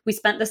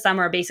spent the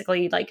summer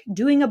basically like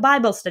doing a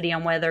Bible study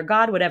on whether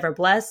God would ever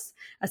bless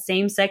a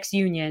same-sex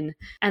union.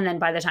 And then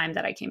by the time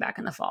that I came back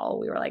in the fall,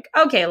 we were like,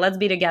 okay, let's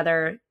be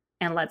together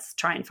and let's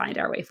try and find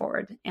our way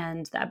forward.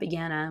 And that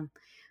began a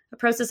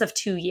process of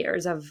 2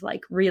 years of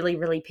like really,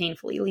 really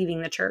painfully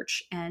leaving the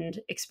church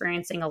and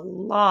experiencing a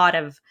lot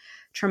of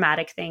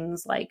traumatic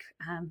things like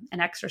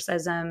an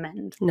exorcism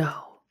and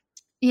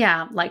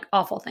like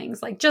awful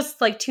things, like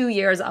just like 2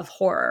 years of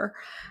horror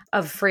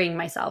of freeing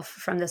myself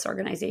from this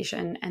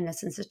organization and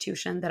this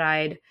institution that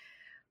I'd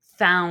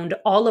found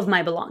all of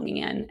my belonging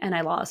in. And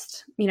I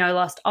lost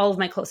all of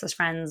my closest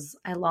friends.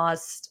 I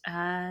lost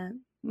my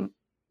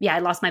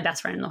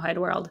best friend in the whole wide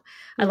world.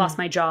 I lost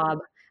my job.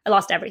 I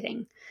lost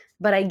everything.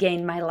 But I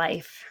gained my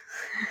life.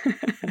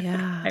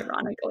 Yeah.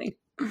 Ironically.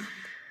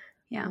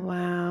 Yeah.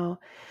 Wow.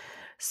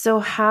 So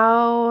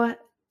how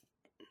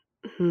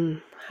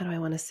do I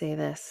want to say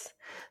this?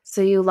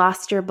 So you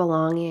lost your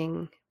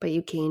belonging, but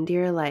you gained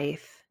your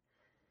life.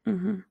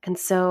 Mm-hmm. And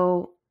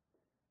so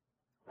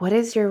what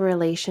is your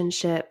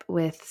relationship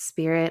with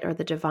spirit or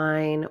the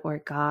divine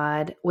or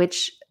God?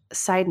 Which,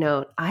 side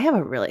note, I have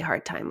a really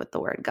hard time with the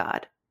word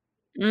God.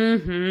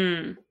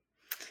 Mm-hmm.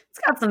 It's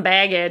got some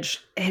baggage.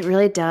 It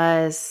really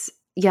does.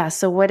 Yeah.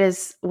 So what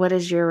is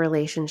your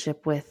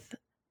relationship with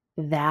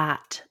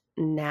that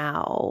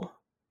now?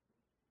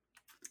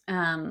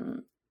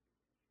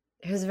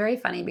 It was very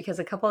funny because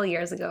a couple of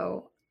years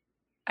ago,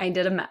 I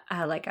did an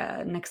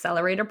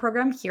accelerator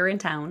program here in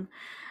town,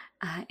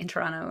 in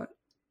Toronto,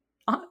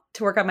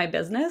 to work on my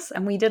business.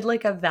 And we did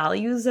like a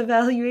values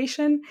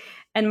evaluation.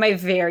 And my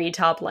very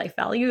top life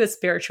value is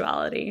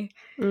spirituality.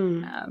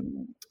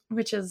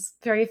 Which is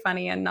very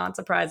funny and not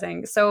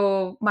surprising.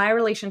 So my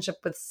relationship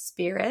with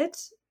spirit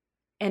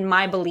and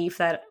my belief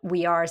that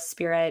we are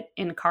spirit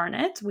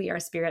incarnate, we are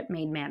spirit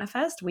made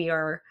manifest, we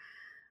are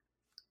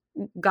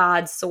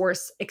God's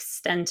source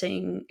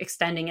extending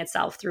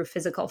itself through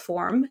physical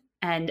form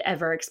and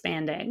ever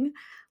expanding.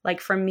 Like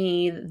for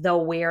me, the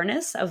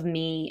awareness of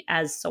me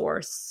as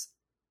source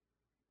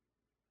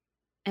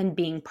and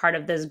being part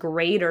of this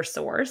greater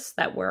source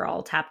that we're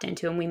all tapped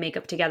into and we make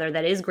up together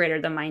that is greater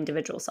than my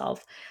individual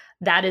self,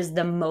 that is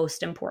the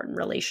most important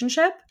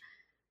relationship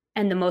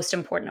and the most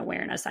important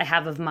awareness I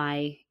have of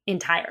my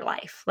entire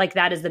life. Like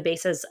that is the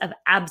basis of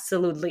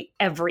absolutely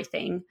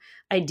everything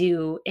I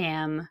do,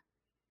 am,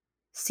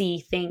 see,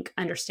 think,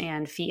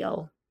 understand,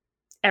 feel,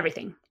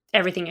 everything.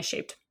 Everything is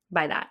shaped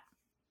by that.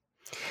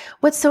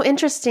 What's so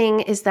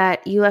interesting is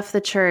that you left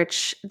the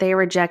church, they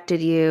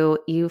rejected you,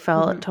 you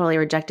felt totally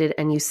rejected,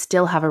 and you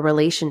still have a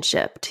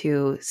relationship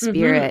to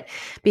spirit.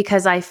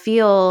 Because I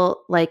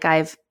feel like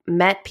I've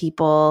met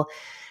people,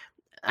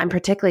 I'm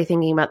particularly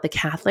thinking about the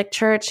Catholic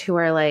Church, who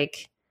are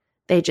like,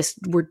 they just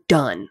were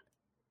done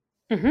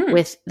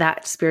with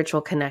that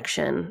spiritual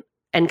connection.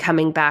 And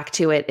coming back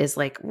to it is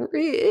like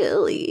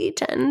really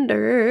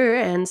tender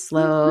and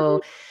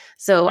slow.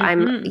 So I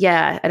don't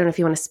know if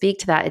you want to speak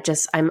to that. It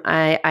just,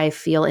 I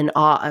feel in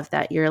awe of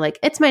that. You're like,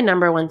 it's my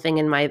number one thing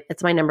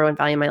it's my number one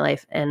value in my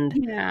life. And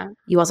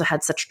you also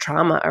had such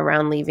trauma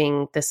around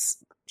leaving this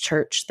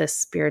church, this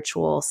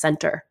spiritual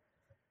center.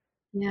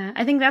 Yeah.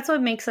 I think that's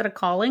what makes it a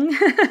calling.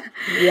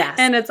 Yes.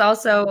 And it's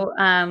also,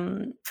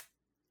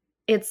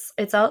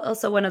 it's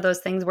also one of those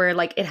things where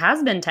like, it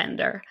has been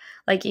tender.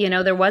 Like,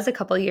 there was a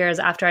couple of years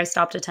after I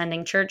stopped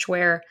attending church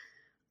where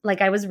like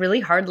I was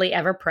really hardly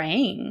ever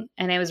praying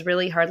and I was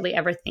really hardly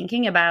ever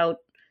thinking about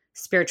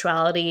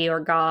spirituality or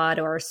God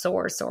or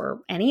source or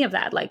any of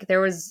that. Like there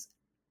was,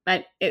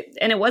 and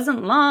it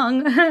wasn't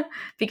long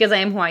because I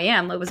am who I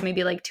am. It was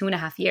maybe like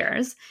 2.5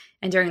 years.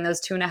 And during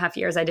those 2.5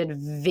 years, I did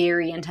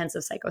very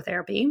intensive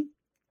psychotherapy,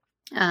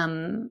 but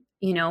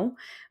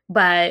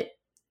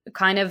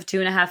kind of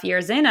 2.5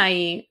 years in,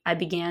 I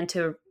began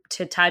to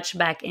touch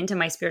back into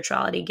my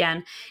spirituality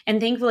again.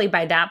 And thankfully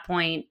by that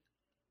point,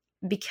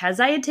 because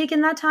I had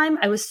taken that time,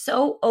 I was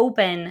so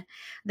open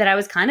that I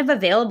was kind of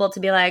available to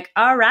be like,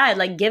 all right,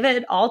 like give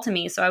it all to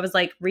me. So I was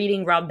like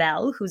reading Rob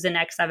Bell, who's an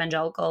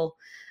ex-evangelical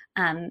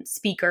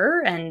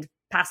speaker and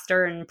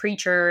pastor and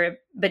preacher,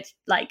 but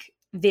like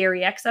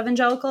very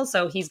ex-evangelical.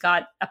 So he's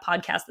got a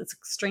podcast that's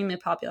extremely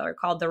popular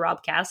called The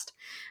Robcast.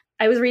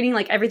 I was reading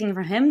like everything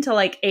from him to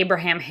like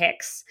Abraham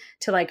Hicks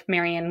to like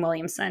Marianne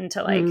Williamson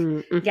to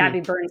like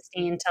Gabby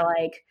Bernstein to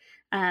like,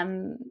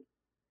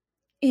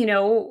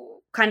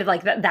 kind of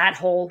like that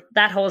whole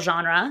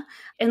genre.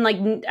 And like,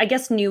 I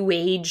guess new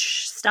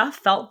age stuff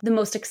felt the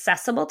most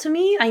accessible to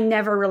me. I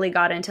never really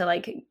got into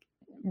like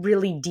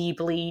really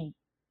deeply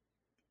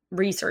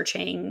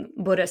researching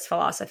Buddhist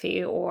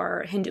philosophy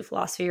or Hindu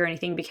philosophy or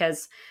anything,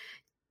 because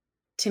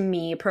to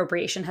me,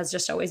 appropriation has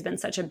just always been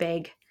such a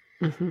big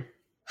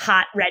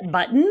hot red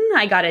button.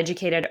 I got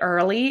educated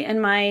early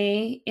in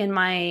my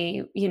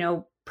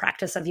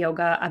practice of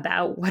yoga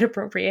about what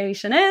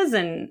appropriation is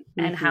and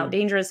how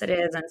dangerous it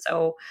is. And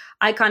so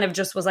I kind of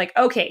just was like,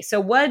 okay, so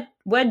what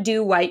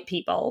do white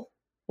people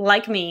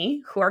like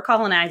me, who are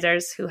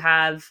colonizers, who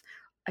have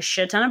a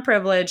shit ton of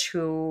privilege,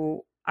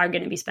 who are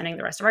going to be spending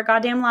the rest of our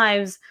goddamn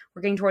lives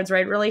working towards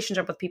right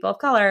relationship with people of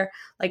color,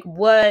 like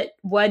what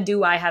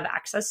do I have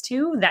access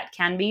to that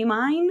can be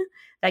mine,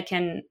 that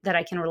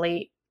I can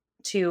relate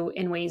to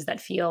in ways that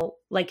feel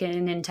like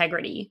an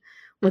integrity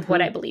with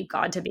what I believe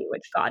God to be,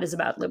 which God is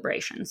about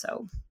liberation.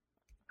 So,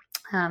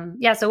 so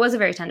it was a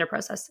very tender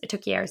process. It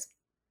took years.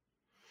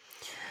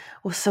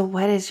 Well, so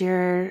what is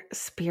your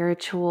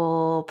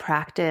spiritual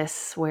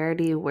practice? Where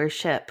do you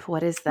worship? What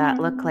does that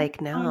look like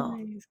now?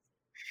 Nice.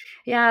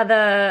 Yeah,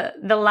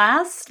 the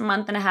last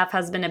month and a half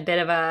has been a bit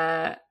of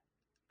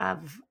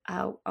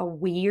a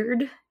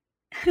weird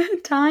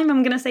time,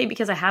 I'm going to say,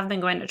 because I have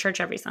been going to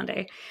church every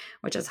Sunday,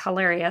 which is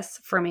hilarious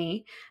for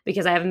me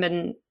because I haven't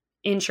been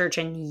in church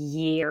in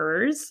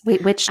years.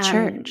 Wait, which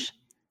church?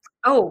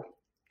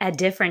 A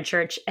different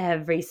church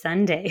every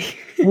Sunday.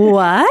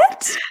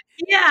 What?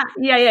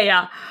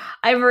 Yeah.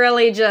 I've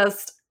really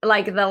just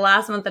like the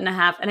last month and a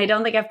half, and I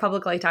don't think I've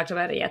publicly talked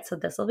about it yet, so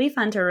this will be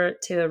fun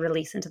to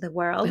release into the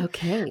world.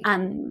 Okay.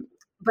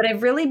 But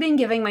I've really been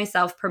giving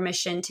myself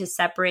permission to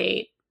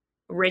separate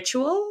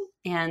ritual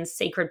and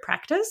sacred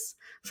practice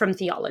from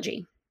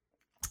theology.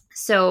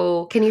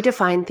 So can you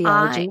define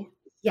theology?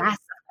 Yes,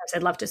 of course,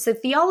 I'd love to. So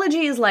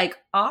theology is like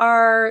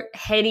our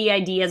heady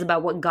ideas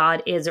about what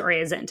God is or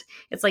isn't.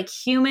 It's like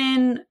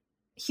humans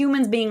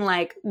being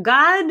like,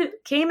 God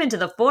came into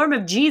the form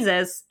of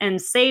Jesus and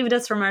saved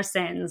us from our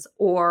sins,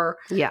 or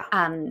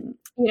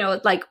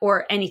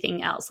or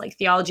anything else. Like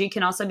theology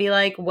can also be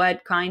like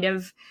what kind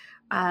of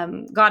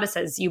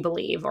goddesses you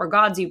believe or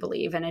gods you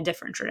believe in a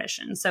different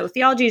tradition. So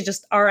theology is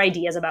just our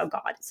ideas about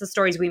God. It's the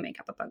stories we make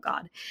up about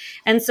God.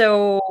 And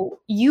so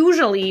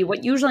usually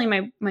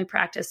my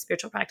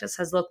spiritual practice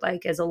has looked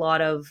like is a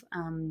lot of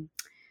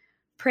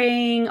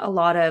praying, a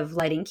lot of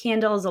lighting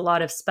candles, a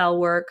lot of spell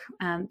work,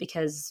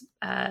 because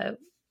I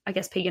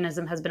guess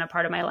paganism has been a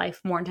part of my life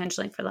more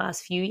intentionally for the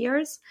last few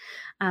years.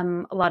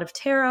 A lot of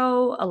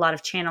tarot, a lot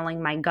of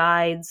channeling my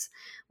guides,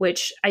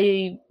 which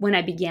when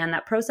I began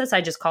that process, I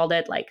just called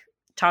it like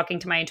talking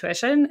to my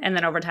intuition. And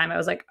then over time I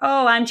was like,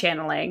 oh, I'm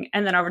channeling.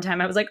 And then over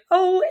time I was like,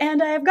 oh,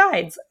 and I have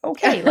guides.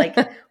 Okay. Like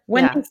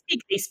when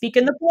they speak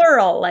in the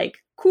plural, like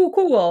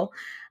cool.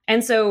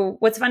 And so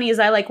what's funny is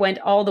I like went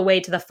all the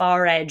way to the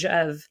far edge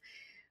of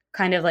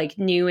kind of like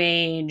new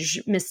age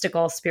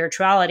mystical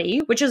spirituality,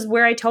 which is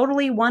where I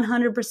totally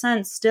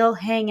 100% still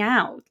hang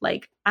out.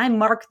 Like I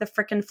mark the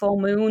freaking full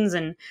moons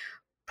and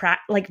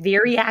like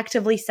very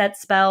actively set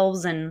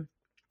spells and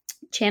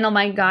channel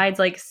my guides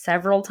like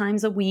several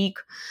times a week.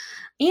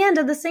 And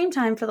at the same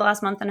time, for the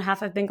last month and a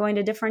half, I've been going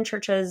to different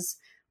churches,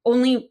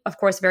 only, of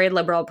course, very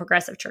liberal,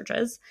 progressive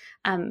churches.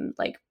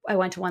 Like I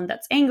went to one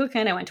that's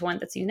Anglican. I went to one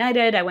that's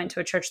United. I went to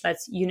a church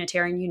that's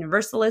Unitarian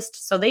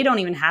Universalist. So they don't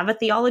even have a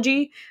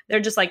theology. They're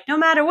just like, no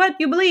matter what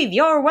you believe,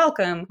 you're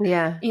welcome.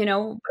 Yeah.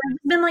 I've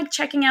been like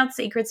checking out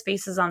sacred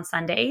spaces on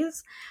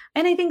Sundays.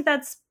 And I think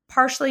that's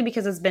partially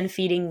because it's been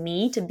feeding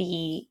me to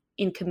be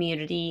in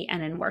community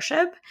and in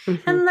worship.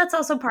 And that's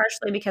also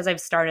partially because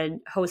I've started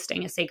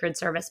hosting a sacred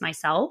service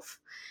myself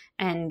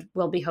and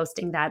will be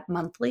hosting that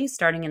monthly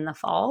starting in the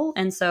fall.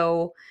 And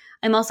so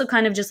I'm also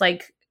kind of just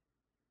like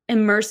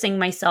immersing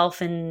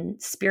myself in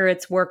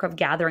Spirit's work of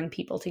gathering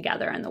people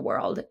together in the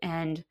world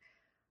and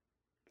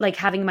like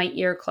having my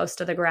ear close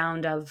to the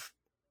ground of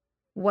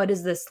what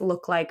does this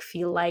look like,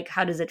 feel like,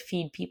 how does it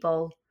feed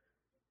people?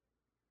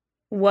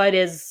 What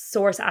is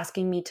Source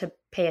asking me to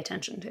pay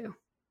attention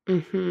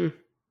to?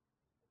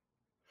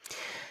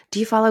 Do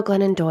you follow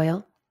Glennon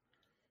Doyle?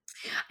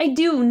 I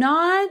do,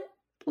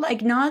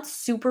 not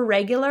super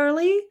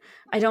regularly.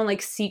 I don't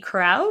like seek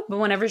her out, but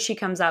whenever she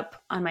comes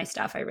up on my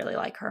stuff, I really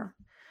like her.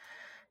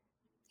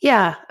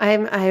 Yeah,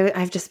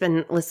 I've just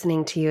been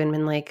listening to you and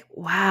been like,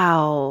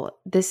 wow,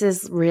 this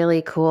is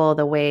really cool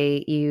the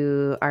way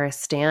you are a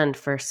stand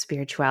for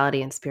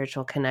spirituality and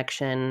spiritual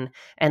connection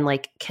and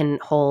like can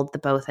hold the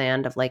both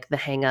end of like the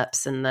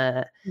hangups and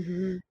the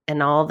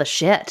and all the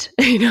shit,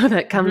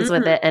 that comes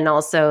with it. And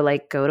also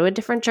like go to a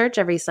different church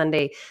every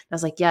Sunday. I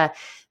was like, yeah,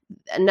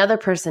 another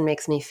person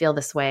makes me feel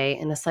this way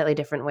in a slightly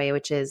different way,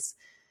 which is,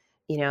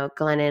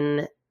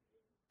 Glennon,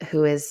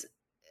 who is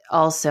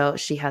also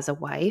she has a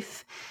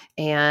wife,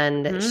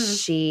 and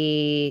Mm.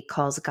 she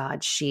calls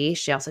God she.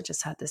 She also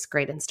just had this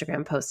great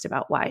Instagram post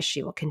about why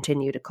she will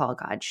continue to call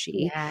God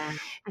she. Yeah. I saw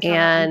that one.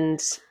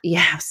 And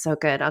yeah, so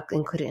good. I'll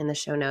include it in the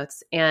show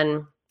notes.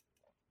 And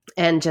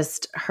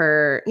just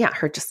her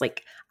just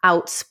like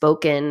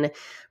outspoken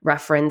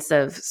reference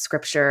of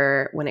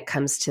scripture when it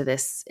comes to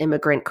this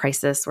immigrant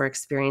crisis we're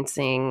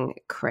experiencing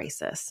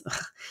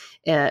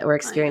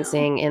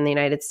in the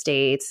United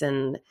States,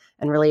 and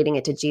relating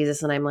it to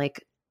Jesus. And I'm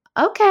like,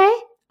 okay,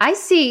 I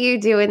see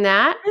you doing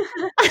that.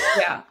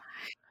 Yeah.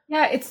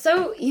 Yeah, it's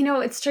so,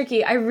 it's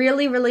tricky. I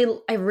really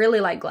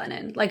like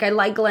Glennon. Like, I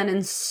like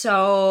Glennon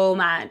so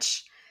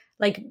much.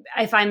 Like,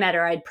 if I met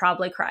her, I'd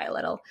probably cry a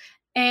little.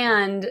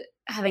 And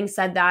having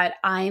said that,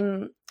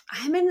 I'm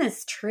in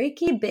this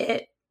tricky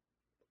bit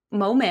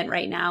moment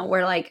right now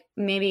where, like,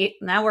 maybe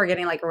now we're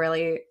getting like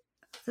really,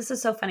 this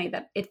is so funny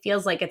that it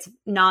feels like it's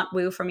not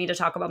woo for me to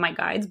talk about my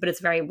guides, but it's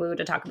very woo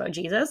to talk about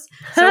Jesus.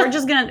 So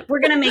we're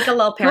gonna make a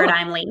little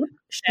paradigm leap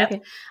shift.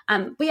 Okay.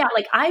 But yeah,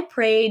 like, I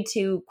prayed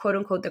to quote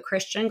unquote the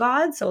Christian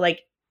God, so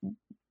like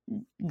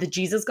the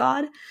Jesus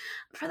God,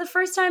 for the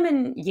first time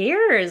in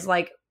years,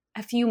 like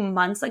a few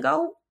months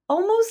ago,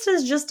 almost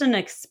as just an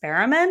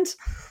experiment.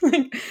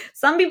 Like,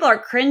 some people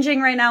are cringing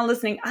right now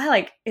listening.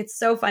 It's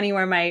so funny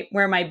where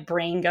my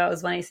brain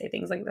goes when I say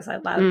things like this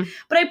out loud.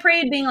 But I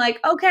prayed being like,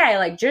 okay,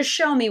 like, just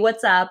show me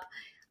what's up.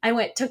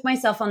 I took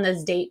myself on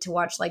this date to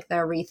watch like the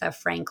Aretha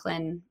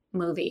Franklin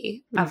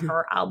movie of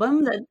her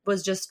album that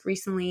was just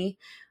recently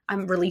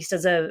released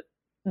the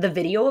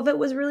video of it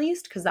was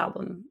released, because the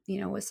album,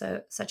 was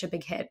such a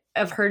big hit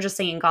of her just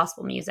singing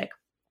gospel music.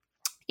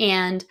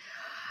 And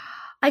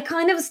I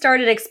kind of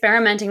started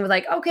experimenting with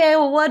like, okay,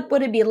 well, what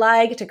would it be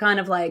like to kind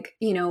of like,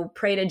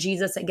 pray to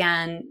Jesus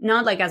again,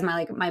 not like as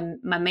my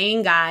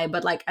main guy,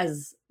 but like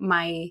as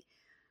my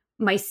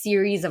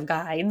series of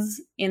guides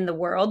in the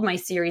world, my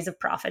series of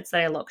prophets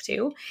that I look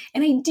to.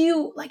 And I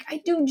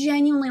do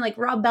genuinely, like,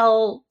 Rob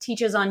Bell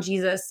teaches on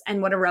Jesus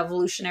and what a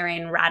revolutionary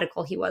and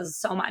radical he was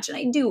so much. And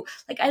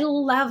I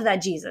love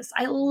that Jesus.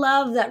 I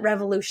love that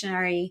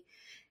revolutionary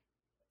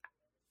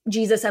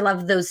Jesus. I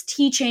love those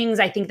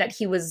teachings. I think that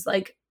he was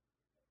like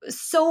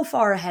so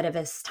far ahead of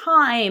his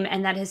time,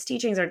 and that his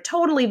teachings are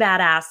totally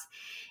badass.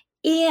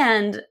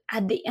 And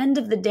at the end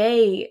of the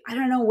day, I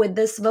don't know, with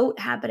this vote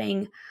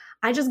happening,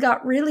 I just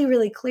got really,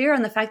 really clear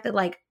on the fact that,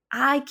 like,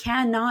 I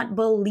cannot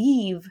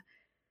believe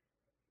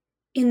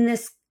in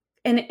this.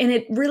 And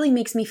it really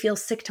makes me feel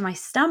sick to my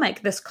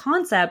stomach, this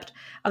concept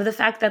of the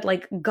fact that,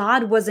 like,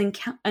 God was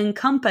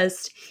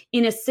encompassed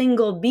in a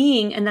single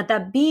being, and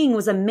that being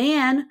was a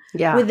man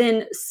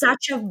within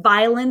such a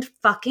violent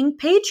fucking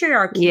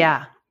patriarchy.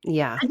 Yeah.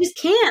 I just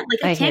can't.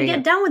 Like, I can't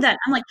get down with that.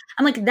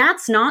 I'm like,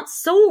 that's not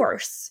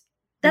source.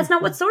 That's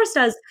not what source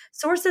does.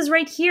 Source is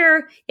right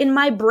here in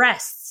my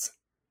breasts.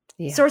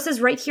 Yeah. Source is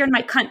right here in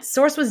my cunt.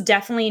 Source was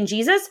definitely in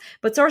Jesus,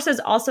 but source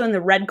is also in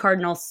the red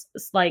cardinals,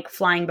 like,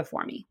 flying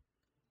before me.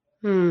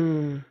 I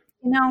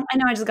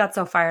know I just got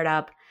so fired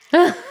up.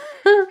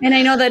 And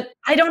I know that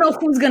I don't know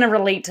who's going to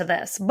relate to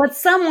this, but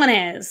someone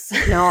is.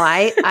 No,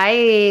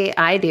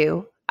 I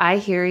do. I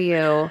hear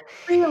you.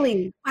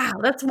 Really? Wow.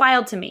 That's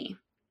wild to me.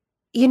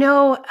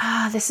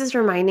 This is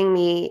reminding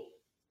me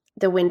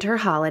the winter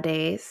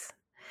holidays,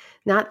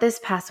 not this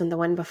past one, the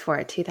one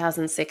before,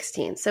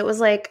 2016. So it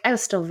was like, I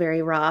was still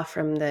very raw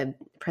from the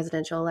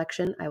presidential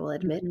election, I will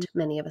admit.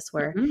 Many of us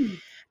were.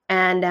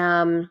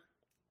 And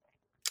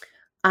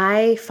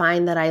I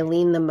find that I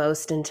lean the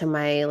most into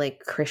my,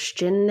 like,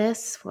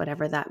 Christianness,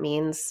 whatever that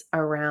means,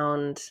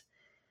 around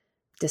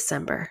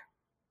December.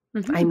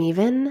 I'm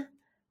even,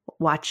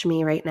 watch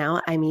me right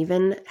now, I'm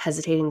even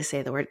hesitating to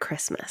say the word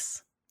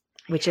Christmas,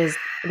 which is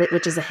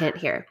a hint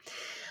here.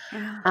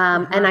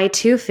 And I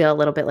too feel a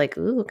little bit like,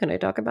 ooh, can I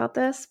talk about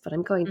this? But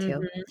I'm going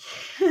to,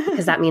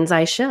 because that means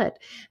I should.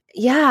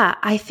 Yeah,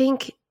 I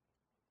think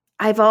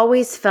I've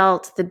always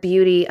felt the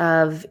beauty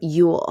of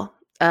Yule,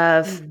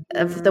 of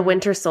the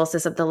winter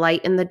solstice, of the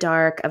light in the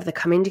dark, of the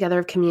coming together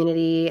of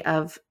community,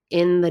 of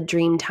in the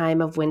dream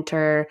time of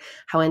winter,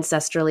 how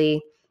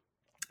ancestrally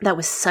that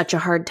was such a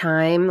hard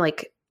time,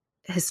 like,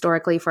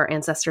 historically, for our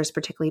ancestors,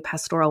 particularly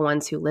pastoral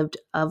ones who lived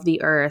of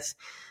the earth,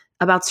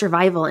 about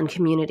survival and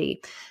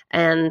community.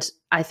 And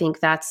I think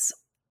that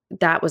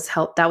was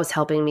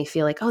helping me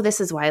feel like, oh, this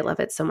is why I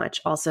love it so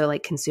much. Also,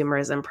 like,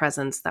 consumerism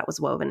presence that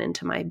was woven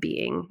into my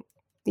being,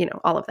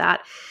 all of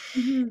that.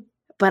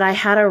 But I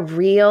had I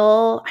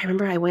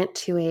remember I went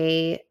to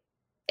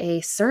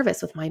a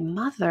service with my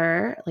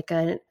mother, like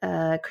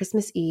a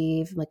Christmas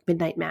Eve, like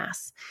midnight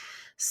mass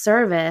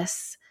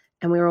service.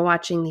 And we were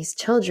watching these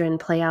children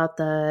play out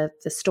the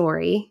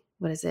story.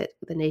 What is it?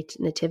 The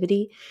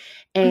nativity.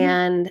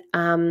 And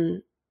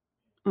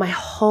my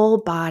whole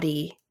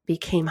body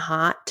became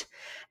hot,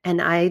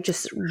 and I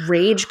just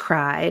rage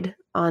cried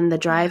on the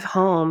drive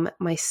home.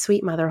 My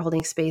sweet mother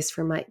holding space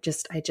for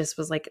I just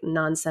was like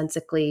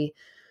nonsensically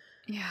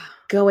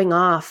going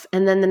off.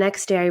 And then the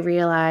next day I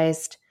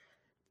realized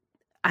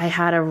I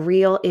had a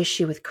real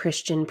issue with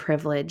Christian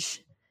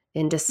privilege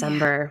in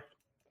December.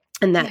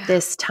 And that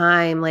this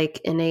time,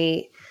 like in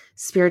a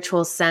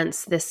spiritual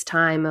sense, this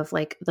time of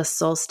like the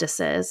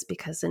solstices,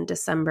 because in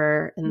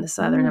December in the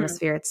Southern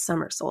Hemisphere, it's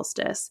summer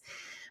solstice.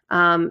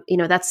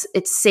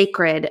 It's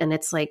sacred. And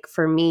it's like,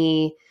 for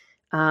me,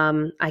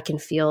 I can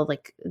feel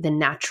like the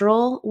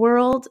natural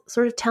world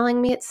sort of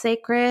telling me it's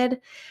sacred.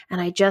 And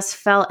I just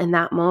felt in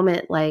that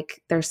moment,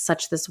 like there's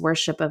such this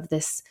worship of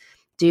this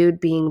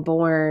dude being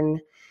born.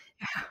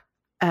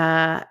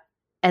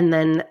 And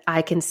then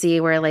I can see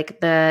where like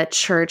the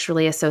church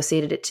really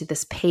associated it to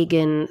this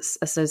pagan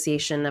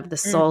association of the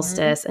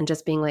solstice and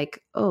just being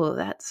like, oh,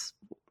 that's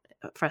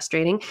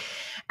frustrating.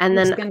 And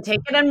then just going to take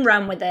it and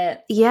run with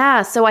it.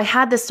 Yeah. So I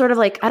had this sort of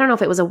like, I don't know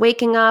if it was a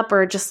waking up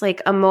or just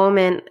like a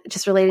moment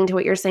just relating to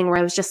what you're saying, where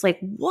I was just like,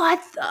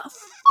 what the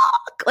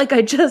fuck? Like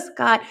I just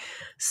got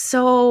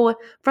so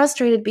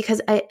frustrated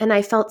because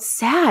I felt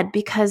sad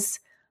because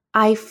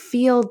I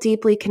feel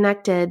deeply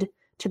connected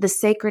to the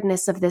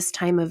sacredness of this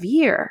time of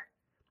year.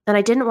 And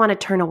I didn't want to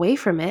turn away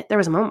from it. There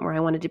was a moment where I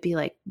wanted to be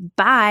like,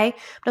 bye.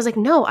 But I was like,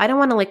 no, I don't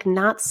want to like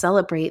not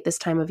celebrate this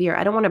time of year.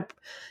 I don't want to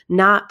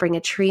not bring a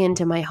tree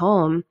into my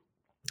home.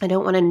 I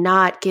don't want to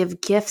not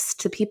give gifts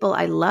to people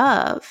I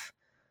love.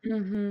 I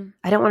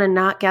don't want to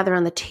not gather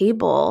on the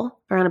table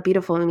around a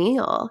beautiful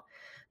meal.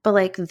 But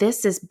like,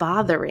 this is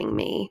bothering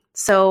me.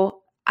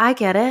 So I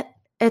get it.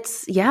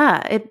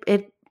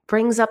 It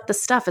brings up the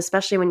stuff,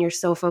 especially when you're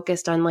so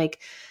focused on like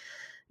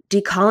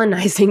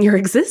decolonizing your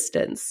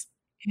existence.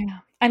 Yeah.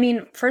 I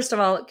mean, first of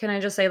all, can I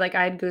just say, like,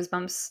 I had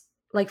goosebumps,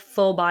 like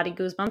full body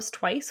goosebumps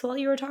twice while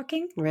you were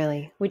talking.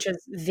 Really? Which is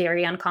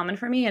very uncommon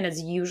for me and is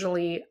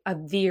usually a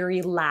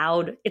very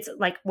loud, it's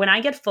like when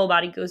I get full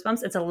body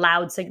goosebumps, it's a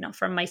loud signal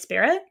from my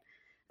spirit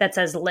that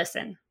says,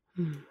 listen.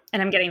 And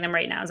I'm getting them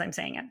right now as I'm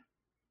saying it.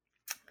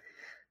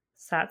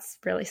 So that's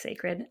really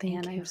sacred. Thank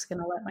you. I'm just going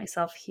to let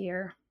myself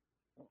hear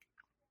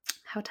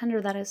how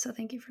tender that is. So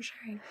thank you for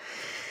sharing.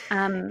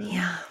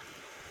 Yeah.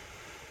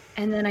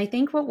 And then I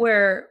think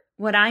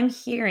what I'm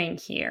hearing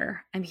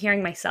here, I'm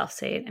hearing myself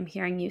say it, I'm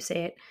hearing you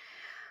say it.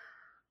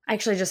 I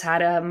actually just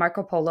had a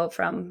Marco Polo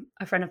from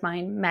a friend of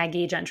mine,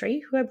 Maggie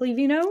Gentry, who I believe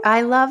you know.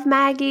 I love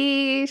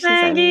Maggie.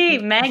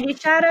 Maggie,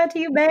 shout out to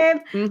you, babe.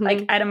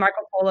 Like, I had a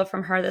Marco Polo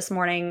from her this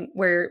morning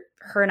where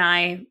her and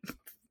I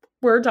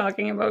were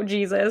talking about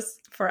Jesus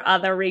for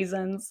other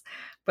reasons,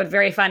 but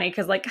very funny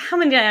because, like, how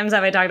many times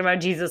have I talked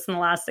about Jesus in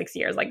the last 6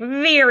 years? Like,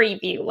 very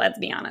few, let's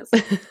be honest.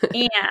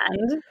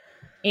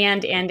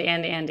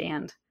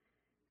 And.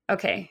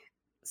 Okay,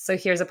 so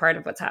here's a part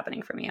of what's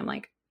happening for me. I'm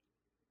like,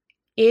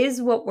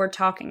 is what we're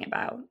talking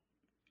about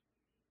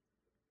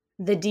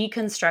the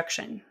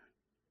deconstruction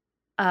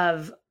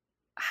of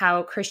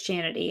how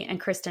Christianity and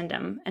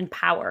Christendom and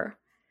power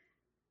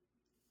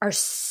are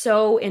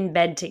so in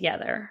bed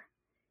together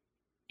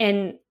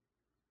and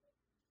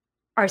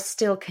are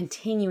still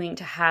continuing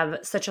to have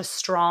such a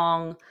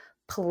strong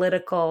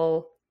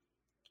political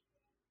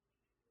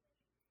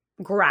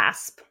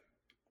grasp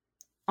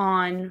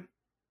on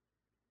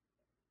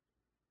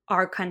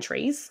our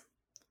countries,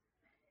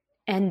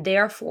 and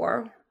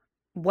therefore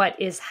what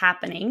is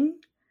happening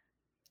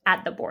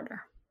at the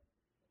border,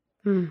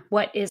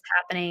 what is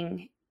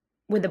happening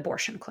with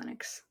abortion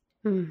clinics,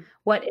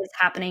 what is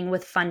happening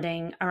with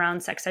funding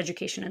around sex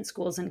education in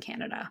schools in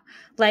Canada.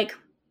 Like,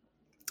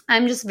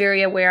 I'm just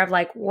very aware of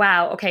like,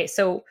 wow, okay,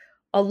 so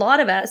a lot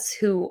of us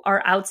who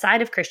are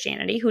outside of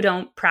Christianity, who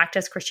don't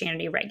practice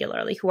Christianity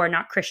regularly, who are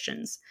not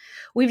Christians,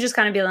 we've just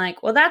kind of been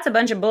like, well, that's a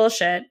bunch of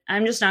bullshit.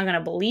 I'm just not going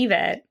to believe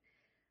it.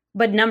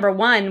 But number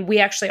one, we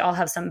actually all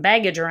have some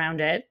baggage around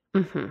it.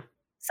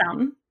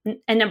 Some.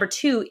 And number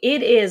two,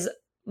 it is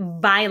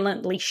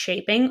violently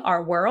shaping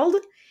our world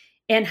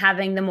and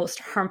having the most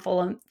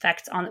harmful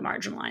effects on the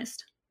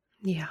marginalized.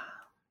 Yeah.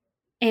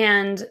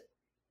 And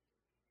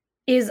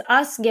is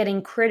us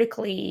getting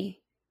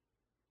critically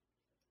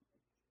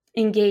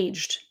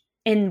engaged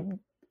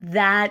in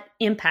that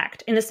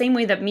impact in the same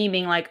way that me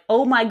being like,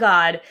 oh my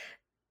God,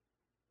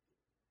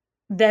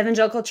 the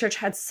evangelical church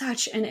had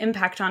such an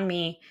impact on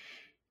me.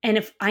 And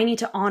if I need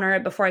to honor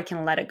it before I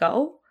can let it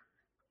go,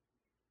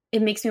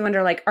 it makes me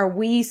wonder, like, are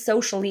we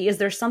socially, is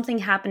there something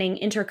happening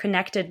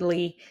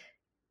interconnectedly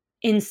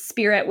in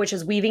spirit, which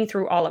is weaving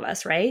through all of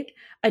us, right?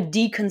 A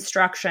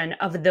deconstruction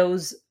of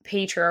those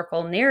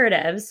patriarchal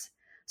narratives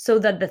so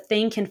that the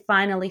thing can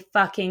finally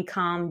fucking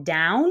calm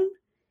down.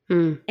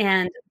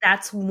 And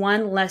that's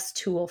one less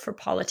tool for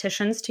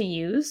politicians to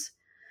use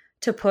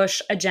to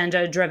push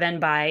agenda driven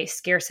by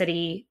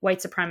scarcity,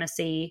 white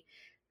supremacy,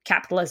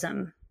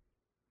 capitalism.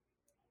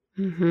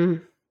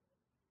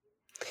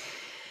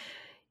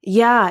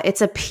 Yeah,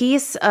 it's a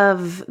piece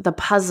of the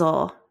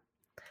puzzle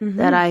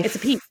that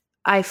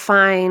I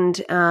find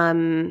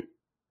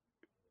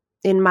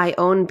in my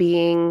own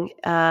being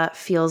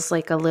feels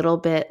like a little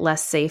bit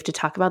less safe to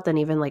talk about than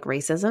even like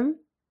racism,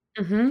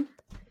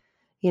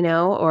 you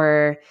know,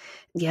 or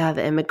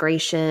the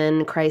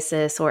immigration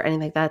crisis or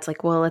anything like that. It's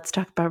like, well, let's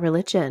talk about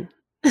religion.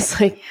 It's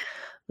like,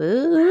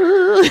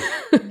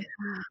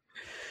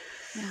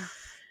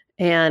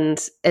 and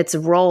its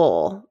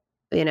role,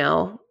 you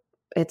know,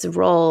 its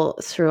role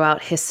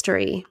throughout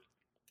history,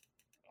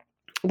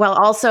 while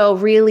also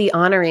really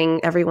honoring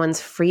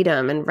everyone's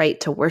freedom and right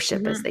to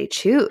worship as they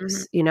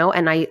choose,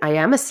 and I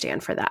am a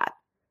stand for that.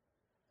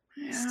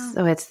 Yeah.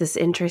 So it's this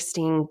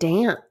interesting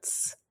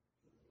dance.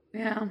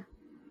 Yeah.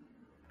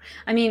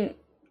 I mean,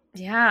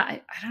 yeah,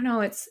 I don't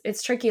know.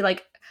 It's tricky.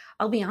 Like,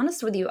 I'll be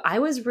honest with you. I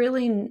was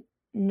really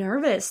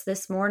nervous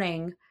this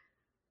morning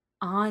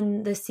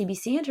on the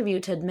CBC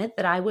interview to admit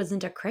that I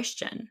wasn't a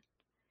Christian,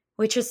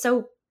 which is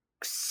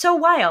so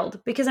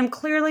wild because I'm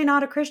clearly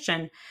not a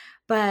Christian.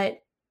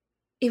 But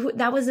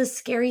that was a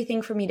scary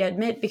thing for me to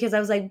admit, because I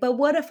was like, but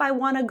what if I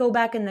want to go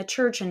back in the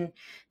church and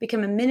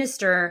become a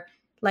minister?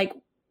 Like,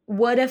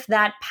 what if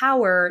that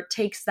power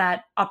takes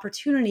that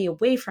opportunity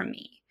away from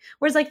me?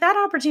 Whereas, like, that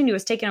opportunity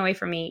was taken away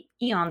from me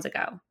eons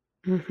ago.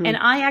 Mm-hmm. And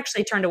I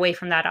actually turned away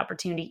from that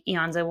opportunity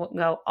eons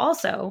ago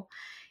also.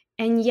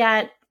 And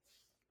yet,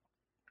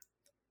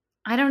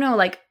 I don't know,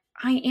 like,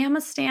 I am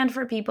a stand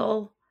for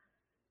people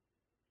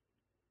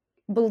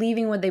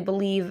believing what they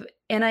believe.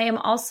 And I am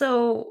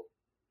also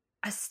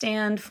a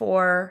stand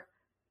for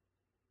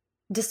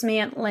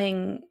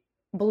dismantling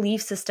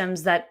belief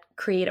systems that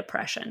create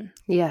oppression.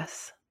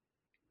 Yes.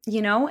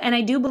 And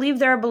I do believe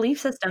there are belief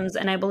systems,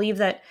 and I believe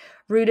that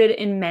rooted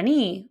in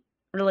many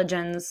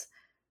religions,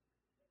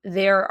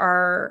 there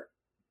are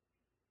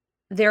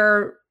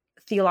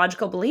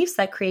theological beliefs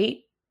that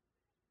create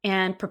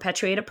and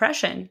perpetuate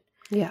oppression.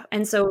 Yeah.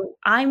 And so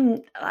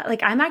I'm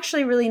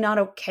actually really not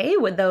okay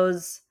with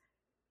us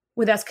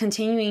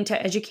continuing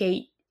to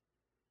educate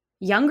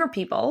younger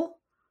people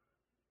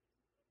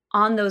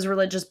on those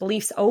religious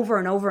beliefs over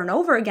and over and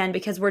over again,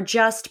 because we're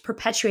just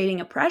perpetuating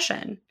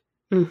oppression.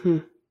 Mm-hmm.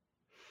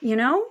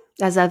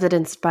 As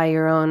evidenced by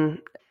your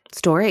own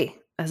story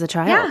as a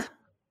child.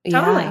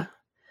 Yeah, totally.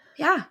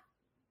 Yeah.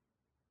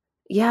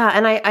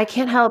 And I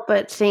can't help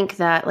but think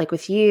that, like,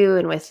 with you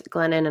and with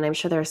Glennon, and I'm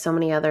sure there are so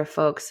many other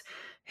folks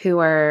who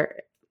are,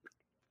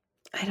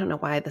 I don't know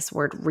why this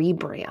word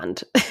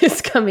rebrand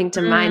is coming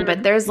to mind,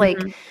 but there's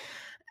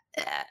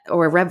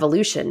or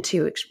revolution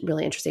too,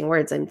 really interesting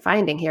words I'm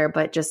finding here,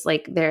 but just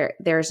like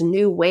there's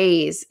new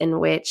ways in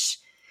which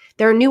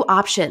there are new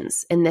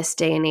options in this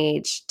day and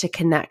age to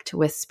connect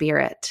with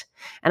spirit.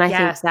 And I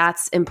think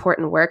that's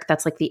important work.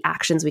 That's like the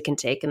actions we can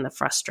take, and the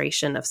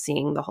frustration of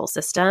seeing the whole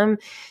system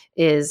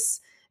is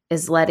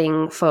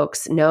letting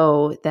folks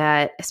know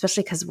that,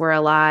 especially because we're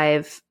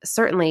alive,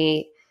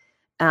 certainly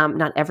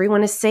not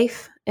everyone is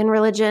safe in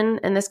religion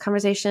in this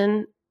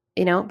conversation,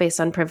 based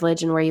on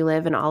privilege and where you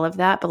live and all of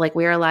that. But like,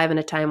 we're alive in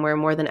a time where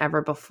more than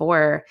ever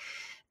before,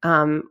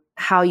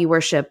 how you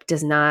worship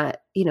does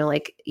not,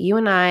 like, you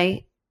and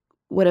I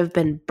would have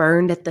been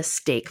burned at the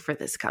stake for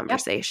this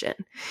conversation.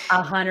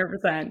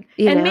 100%.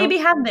 And maybe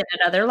have been in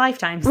other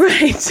lifetimes.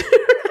 Right.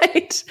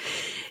 Right.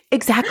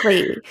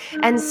 Exactly.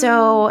 And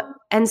so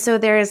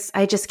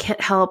I just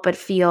can't help but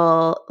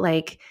feel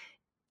like,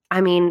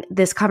 I mean,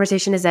 this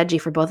conversation is edgy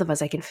for both of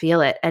us. I can feel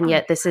it. And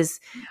yet this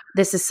is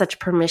such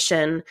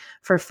permission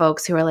for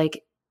folks who are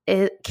like,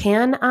 I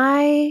can't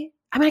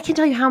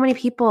tell you how many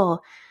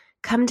people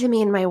come to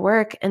me in my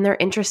work and they're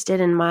interested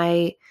in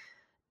my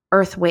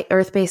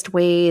earth-based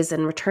ways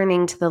and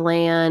returning to the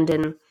land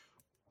and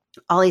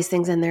all these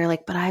things. And they're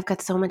like, but I've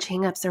got so much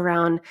hangups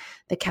around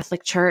the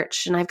Catholic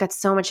Church, and I've got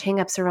so much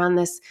hangups around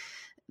this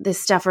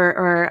stuff,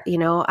 or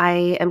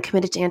I am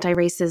committed to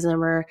anti-racism,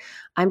 or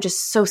I'm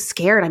just so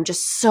scared. I'm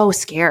just so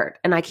scared.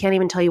 And I can't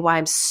even tell you why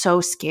I'm so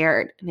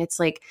scared. And it's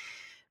like,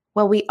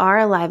 well, we are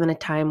alive in a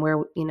time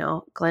where,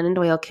 Glennon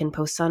Doyle can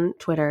post on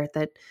Twitter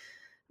that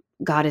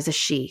God is a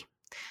she.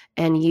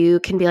 And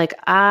you can be like,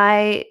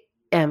 I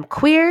am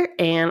queer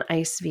and I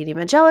used to be an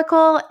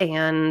evangelical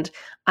and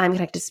I'm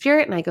connected to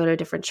spirit and I go to a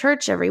different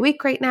church every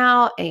week right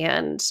now.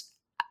 And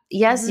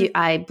yes,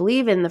 I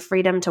believe in the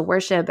freedom to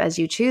worship as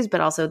you choose, but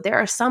also there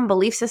are some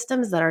belief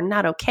systems that are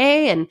not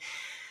okay. And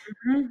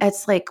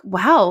it's like,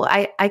 wow,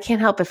 I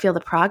can't help but feel the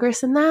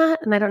progress in that.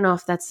 And I don't know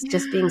if that's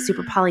just being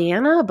super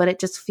Pollyanna, but it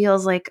just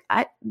feels like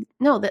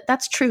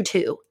that's true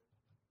too.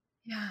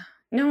 Yeah.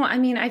 No, I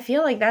mean, I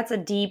feel like that's a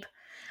deep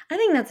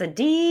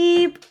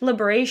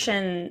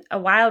liberation, a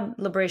wild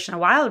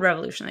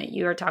revolution that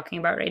you are talking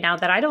about right now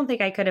that I don't think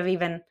I could have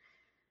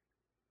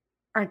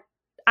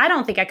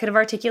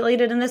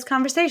articulated in this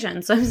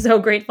conversation. So I'm so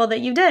grateful that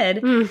you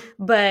did.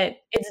 But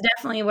it's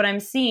definitely what I'm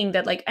seeing,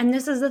 that like, and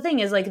this is the thing,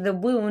 is like the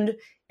wound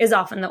is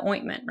often the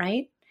ointment,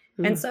 right?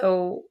 And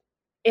so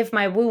if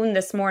my wound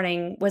this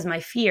morning was my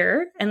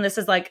fear, and this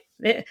is like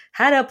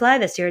how to apply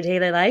this to your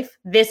daily life,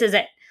 this is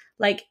it.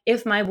 Like,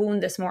 if my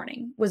wound this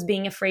morning was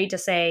being afraid to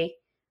say,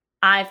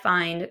 I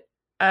find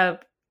a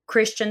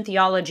Christian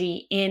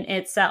theology in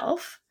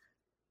itself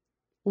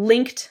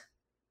linked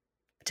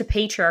to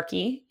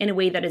patriarchy in a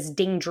way that is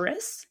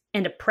dangerous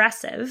and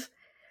oppressive,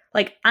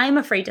 like, I'm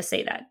afraid to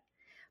say that.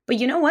 But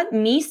you know what?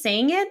 Me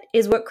saying it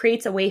is what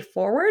creates a way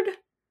forward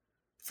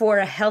for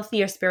a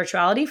healthier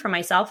spirituality for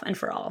myself and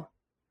for all.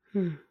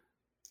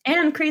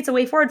 And creates a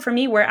way forward for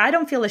me where I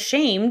don't feel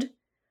ashamed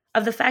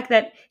of the fact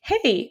that,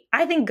 hey,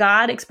 I think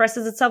God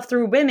expresses itself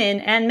through women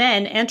and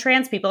men and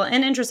trans people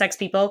and intersex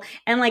people.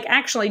 And like,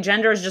 actually,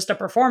 gender is just a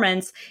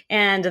performance.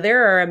 And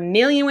there are a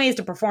million ways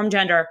to perform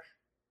gender.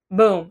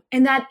 Boom.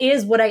 And that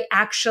is what I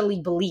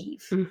actually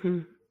believe.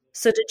 Mm-hmm.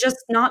 So to just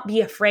not be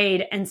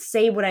afraid and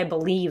say what I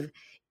believe,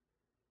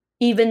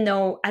 even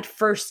though at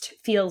first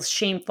feels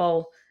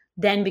shameful,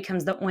 then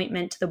becomes the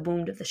ointment to the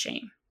wound of the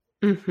shame.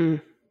 Mm-hmm.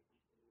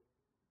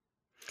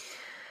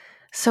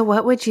 So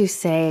what would you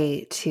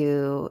say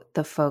to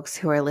the folks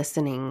who are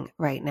listening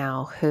right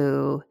now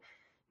who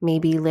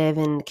maybe live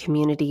in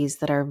communities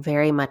that are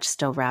very much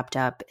still wrapped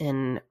up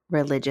in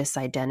religious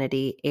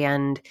identity,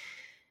 and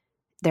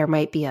there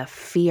might be a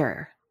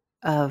fear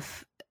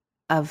of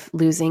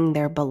losing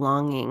their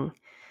belonging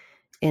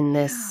in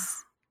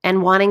this,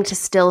 and wanting to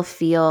still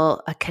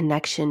feel a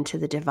connection to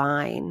the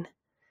divine,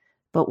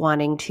 but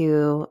wanting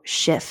to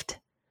shift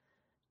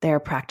their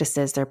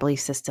practices, their belief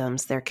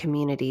systems, their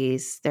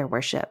communities, their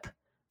worship?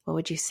 What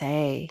would you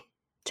say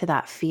to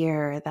that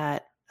fear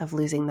that of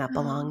losing that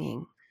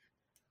belonging?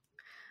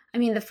 I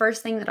mean, the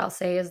first thing that I'll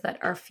say is that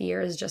our fear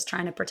is just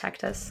trying to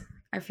protect us.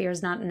 Our fear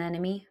is not an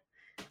enemy.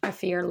 Our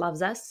fear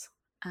loves us.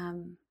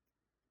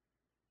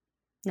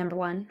 Number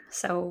one.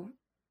 So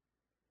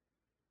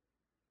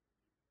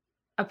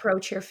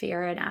approach your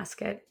fear and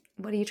ask it,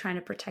 what are you trying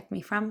to protect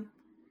me from?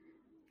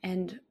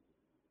 And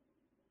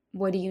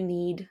what do you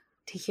need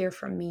to hear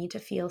from me to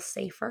feel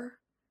safer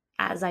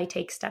as I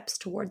take steps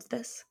towards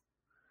this?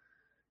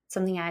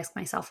 Something I ask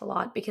myself a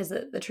lot, because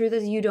the truth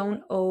is, you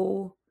don't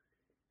owe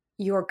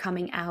your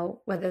coming out,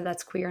 whether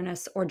that's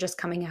queerness or just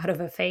coming out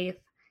of a faith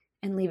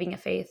and leaving a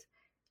faith.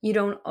 You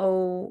don't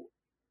owe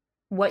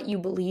what you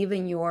believe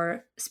in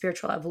your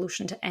spiritual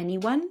evolution to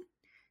anyone.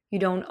 You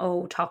don't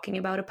owe talking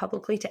about it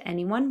publicly to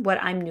anyone.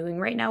 What I'm doing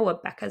right now,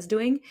 what Becca's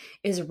doing,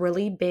 is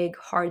really big,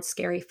 hard,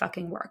 scary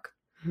fucking work.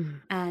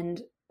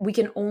 And we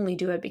can only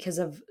do it because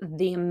of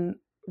the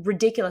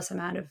ridiculous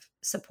amount of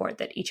support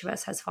that each of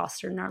us has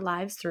fostered in our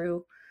lives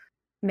through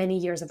many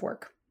years of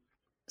work.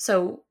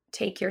 So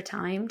take your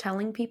time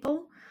telling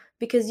people,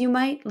 because you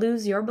might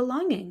lose your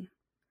belonging.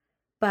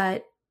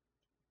 But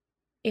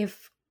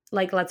if,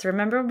 like, let's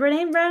remember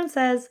Brené Brown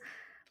says,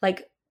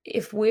 like,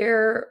 if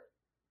we're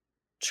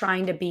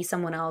trying to be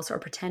someone else or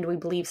pretend we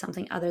believe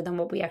something other than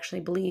what we actually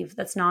believe,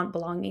 that's not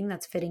belonging,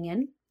 that's fitting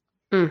in.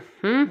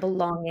 Mm-hmm.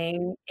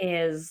 Belonging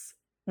is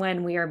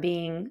when we are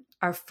being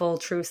our full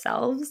true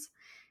selves.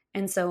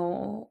 And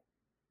so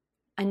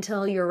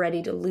until you're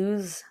ready to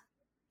lose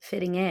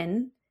fitting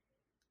in,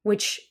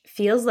 which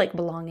feels like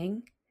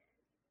belonging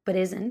but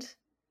isn't,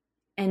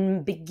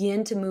 and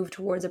begin to move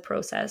towards a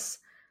process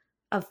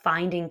of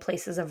finding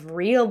places of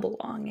real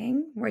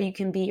belonging where you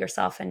can be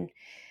yourself and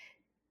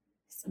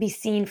be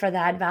seen for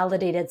that,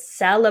 validated,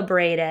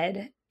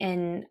 celebrated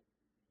in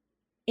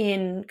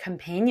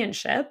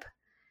companionship,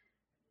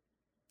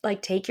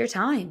 like, take your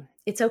time.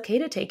 It's okay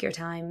to take your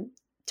time.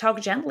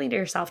 Talk gently to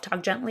yourself,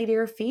 talk gently to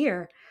your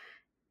fear,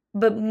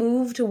 but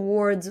move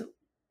towards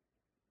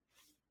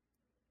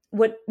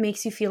what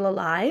makes you feel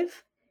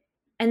alive.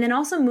 And then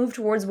also move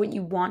towards what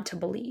you want to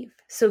believe.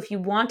 So if you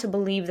want to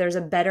believe there's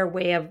a better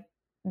way of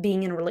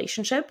being in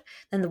relationship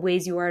than the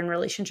ways you are in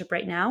relationship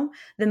right now,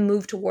 then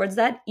move towards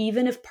that,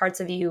 even if parts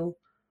of you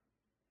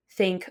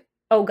think,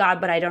 oh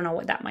God, but I don't know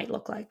what that might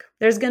look like.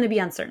 There's going to be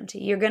uncertainty.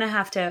 You're going to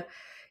have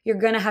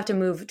to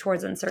move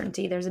towards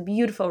uncertainty. There's a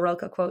beautiful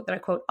Rilke quote that I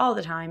quote all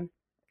the time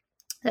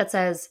that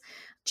says,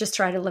 just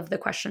try to live the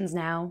questions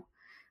now.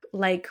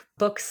 Like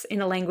books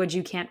in a language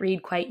you can't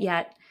read quite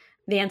yet,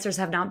 the answers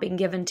have not been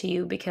given to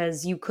you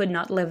because you could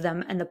not live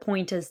them. And the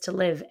point is to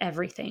live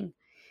everything.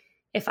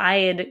 If I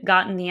had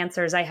gotten the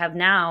answers I have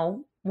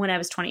now when I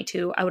was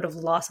 22, I would have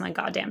lost my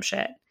goddamn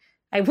shit.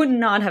 I would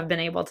not have been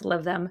able to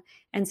live them.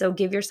 And so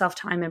give yourself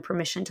time and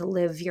permission to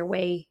live your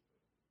way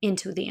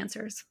into the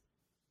answers.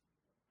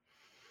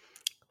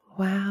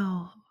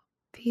 Wow.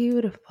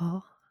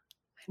 Beautiful.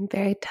 I'm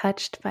very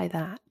touched by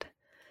that.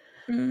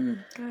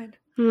 Good.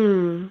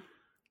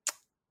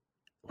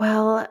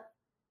 Well,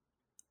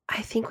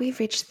 I think we've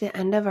reached the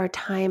end of our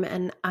time,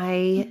 and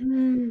I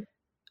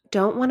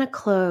don't want to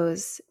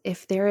close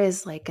if there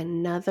is like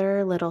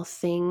another little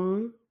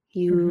thing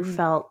you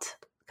felt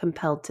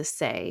compelled to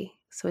say.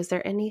 So is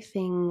there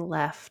anything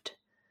left,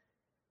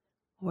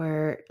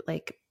 or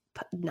like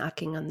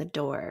knocking on the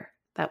door,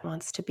 that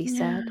wants to be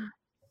said?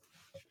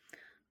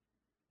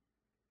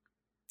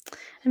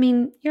 I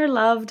mean, you're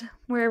loved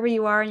wherever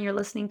you are and you're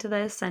listening to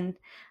this, and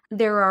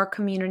there are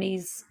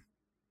communities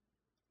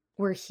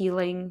where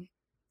healing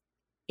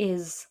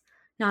is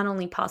not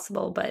only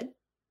possible, but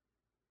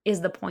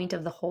is the point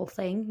of the whole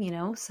thing, you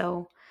know?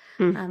 So,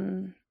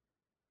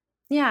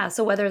 yeah.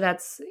 So whether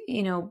that's,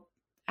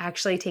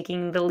 actually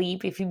taking the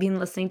leap, if you've been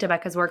listening to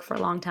Becca's work for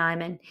a long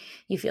time and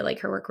you feel like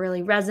her work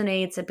really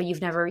resonates, but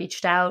you've never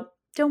reached out,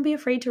 don't be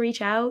afraid to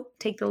reach out,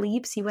 take the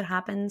leap, see what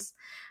happens.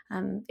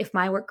 If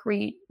my work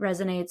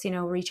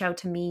resonates, reach out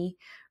to me.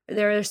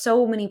 There are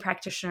so many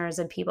practitioners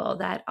and people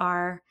that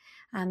are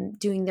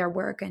doing their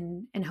work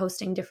and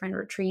hosting different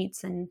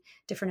retreats and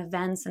different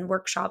events and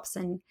workshops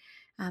and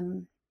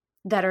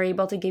that are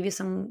able to give you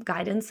some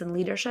guidance and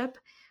leadership.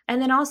 And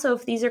then also,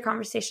 if these are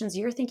conversations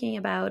you're thinking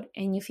about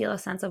and you feel a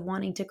sense of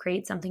wanting to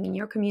create something in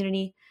your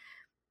community,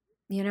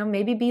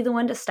 maybe be the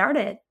one to start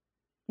it,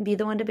 be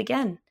the one to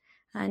begin,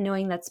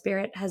 knowing that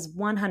Spirit has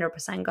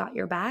 100% got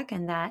your back,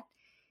 and that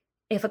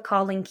if a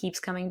calling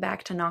keeps coming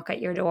back to knock at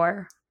your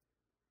door,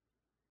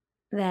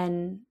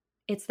 then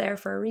it's there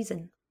for a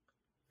reason.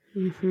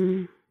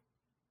 Mm-hmm.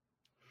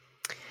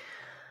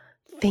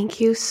 Thank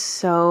you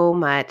so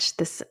much.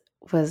 This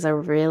was a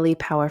really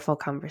powerful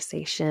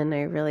conversation.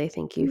 I really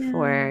thank you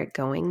for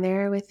going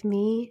there with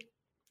me.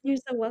 You're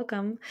so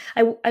welcome.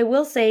 I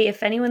will say,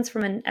 if anyone's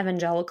from an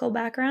evangelical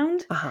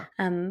background,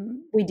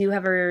 we do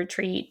have a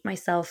retreat,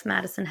 myself,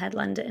 Madison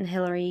Headland, and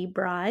Hillary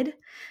Bride,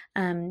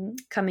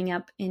 coming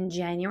up in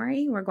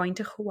January. We're going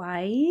to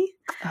Hawaii.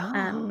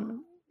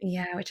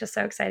 Which is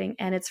so exciting.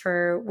 And it's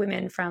for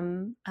women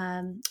from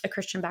a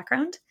Christian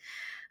background.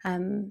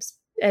 And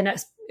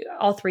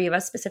all three of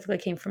us specifically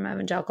came from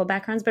evangelical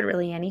backgrounds, but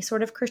really any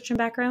sort of Christian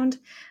background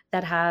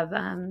that have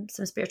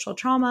some spiritual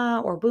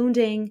trauma or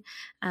wounding,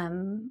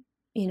 and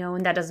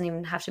that doesn't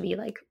even have to be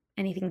like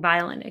anything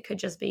violent. It could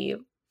just be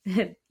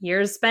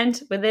years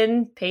spent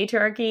within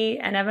patriarchy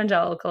and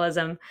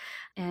evangelicalism.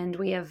 And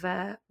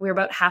we're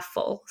about half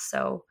full.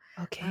 So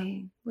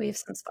we have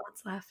some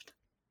spots left.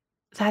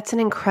 That's an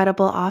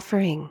incredible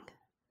offering.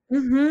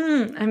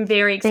 Mm-hmm. I'm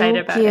very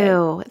excited about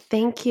it.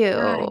 Thank you.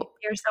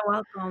 You're so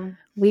welcome.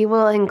 We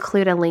will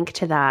include a link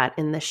to that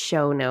in the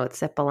show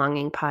notes at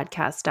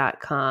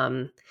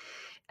belongingpodcast.com,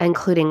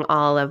 including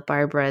all of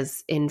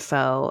Barbara's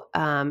info.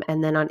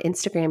 And then on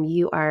Instagram,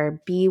 you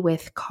are Be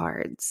With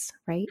Cards,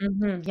 right?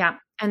 Mm-hmm. Yeah.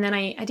 And then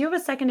I do have a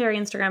secondary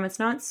Instagram. It's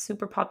not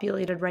super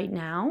populated right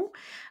now,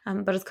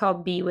 but it's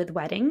called Be With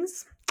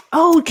Weddings.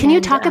 Oh, can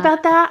you talk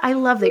about that? I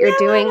love that you're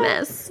doing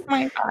this. Oh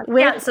my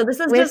God. So this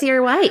is with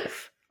your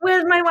wife.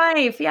 With my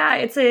wife. Yeah.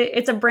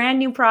 It's a brand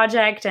new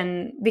project.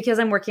 And because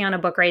I'm working on a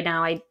book right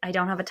now, I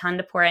don't have a ton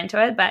to pour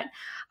into it. But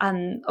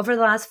over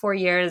the last 4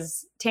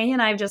 years, Tanya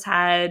and I have just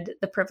had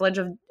the privilege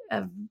of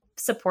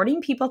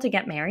supporting people to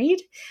get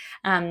married.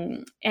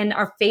 And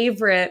our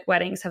favorite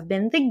weddings have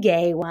been the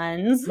gay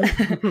ones,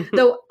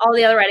 though all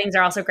the other weddings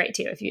are also great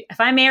too. If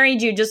I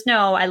married you, just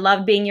know I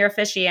love being your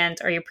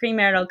officiant or your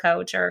premarital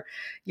coach or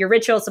your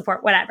ritual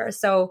support, whatever.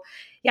 So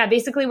yeah,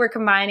 basically we're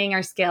combining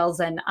our skills,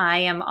 and I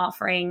am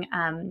offering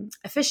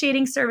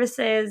officiating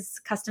services,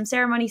 custom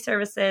ceremony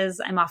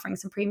services. I'm offering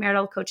some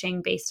premarital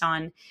coaching based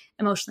on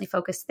emotionally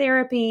focused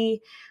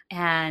therapy,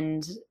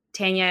 and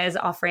Tanya is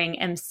offering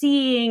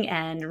emceeing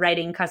and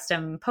writing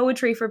custom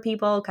poetry for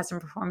people, custom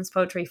performance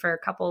poetry for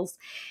couples.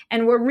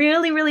 And we're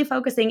really, really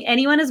focusing,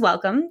 anyone is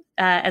welcome,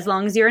 as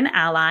long as you're an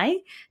ally,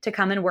 to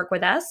come and work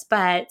with us.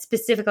 But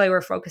specifically,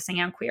 we're focusing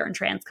on queer and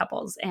trans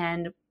couples.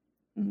 And,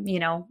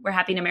 we're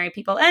happy to marry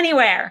people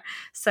anywhere.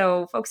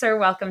 So folks are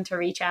welcome to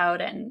reach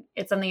out. And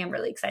it's something I'm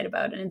really excited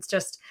about. And it's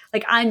just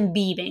like I'm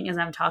beaming as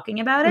I'm talking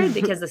about it,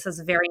 because this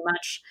is very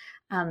much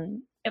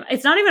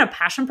it's not even a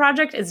passion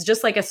project. It's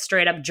just like a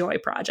straight up joy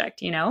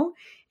project,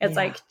 It's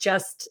like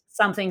just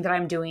something that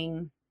I'm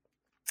doing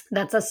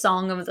that's a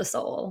song of the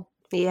soul.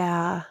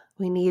 Yeah,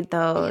 we need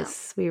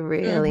those. Yeah. We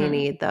really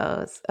need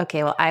those.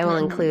 Okay, well, I will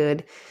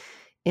include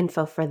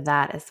info for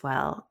that as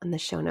well in the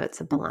show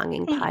notes of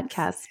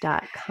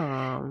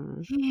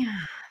belongingpodcast.com. Yeah.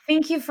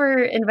 Thank you for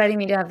inviting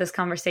me to have this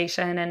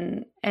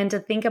conversation and to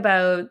think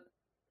about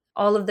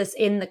all of this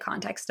in the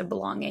context of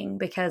belonging,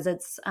 because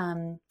it's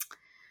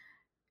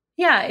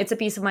it's a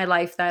piece of my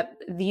life that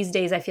these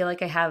days I feel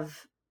like I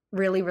have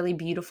really, really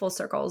beautiful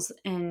circles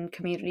and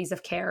communities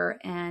of care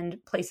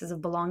and places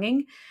of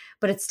belonging,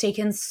 but it's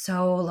taken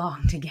so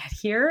long to get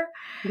here.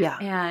 Yeah.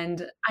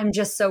 And I'm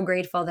just so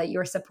grateful that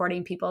you're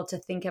supporting people to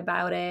think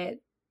about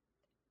it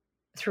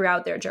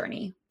throughout their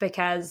journey,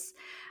 because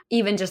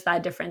even just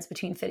that difference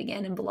between fitting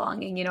in and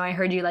belonging, I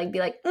heard you be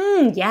like,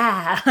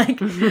 yeah,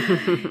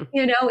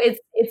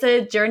 it's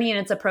a journey and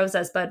it's a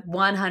process, but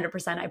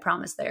 100%, I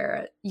promise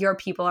your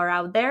people are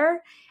out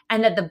there.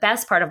 And that the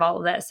best part of all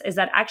of this is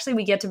that actually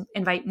we get to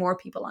invite more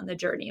people on the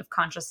journey of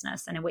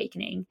consciousness and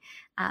awakening.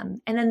 And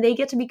then they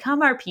get to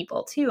become our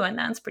people too. And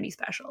that's pretty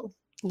special.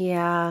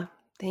 Yeah.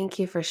 Thank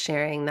you for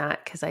sharing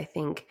that. 'Cause I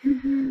think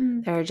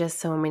there are just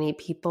so many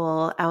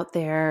people out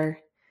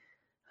there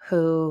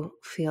who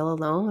feel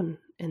alone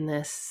in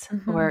this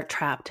or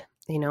trapped,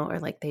 or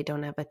like they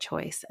don't have a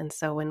choice. And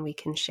so when we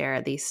can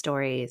share these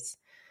stories,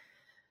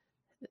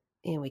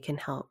 we can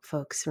help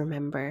folks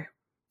remember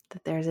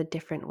that there's a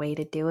different way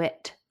to do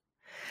it.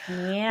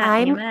 Yeah.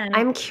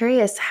 I'm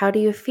curious, how do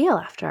you feel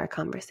after our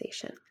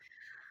conversation?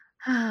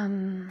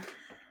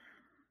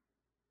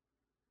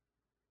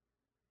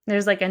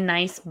 There's like a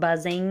nice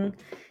buzzing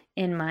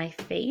in my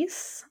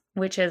face,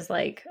 which is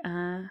like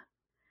a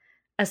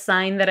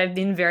sign that I've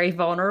been very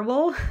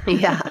vulnerable.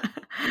 Yeah.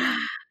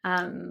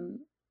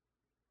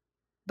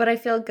 But I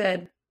feel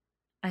good.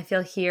 I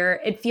feel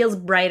here. It feels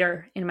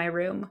brighter in my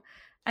room.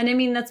 And I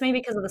mean, that's maybe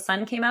because of the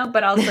sun came out,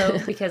 but also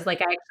because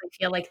like I actually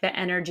feel like the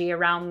energy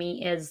around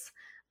me is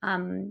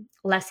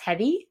less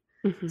heavy.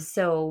 Mm-hmm.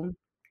 So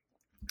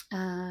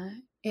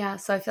yeah,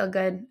 so I feel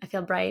good. I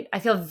feel bright. I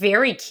feel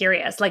very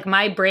curious. Like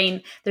my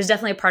brain, there's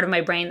definitely a part of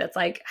my brain that's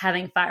like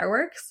having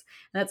fireworks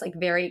and that's like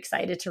very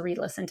excited to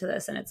re-listen to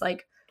this. And it's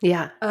like,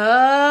 yeah.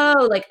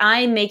 Oh, like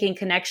I'm making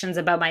connections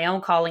about my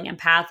own calling and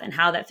path and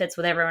how that fits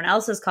with everyone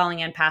else's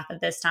calling and path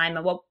at this time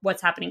and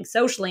what's happening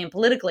socially and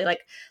politically.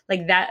 Like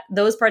that,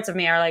 those parts of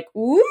me are like,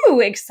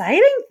 ooh,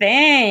 exciting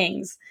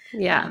things.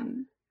 Yeah.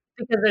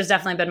 Because there's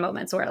definitely been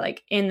moments where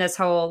like in this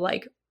whole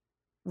like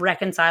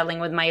reconciling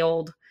with my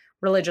old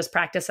religious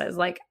practices,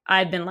 like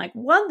I've been like,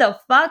 what the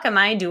fuck am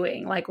I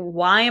doing? Like,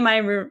 why am I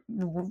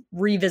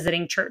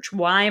revisiting church?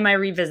 Why am I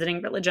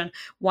revisiting religion?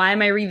 Why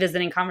am I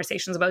revisiting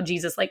conversations about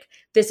Jesus? Like,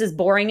 this is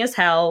boring as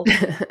hell.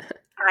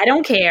 I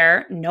don't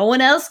care. No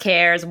one else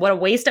cares. What a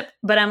waste of,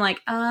 but I'm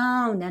like,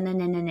 oh,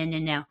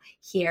 no.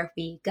 Here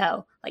we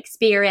go. Like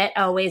spirit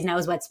always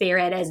knows what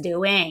spirit is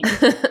doing.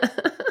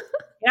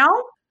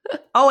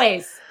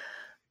 Always.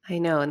 I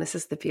know. And this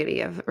is the beauty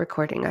of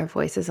recording our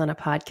voices on a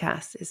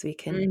podcast is we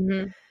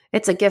can,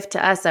 it's a gift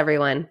to us,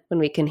 everyone, when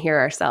we can hear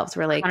ourselves.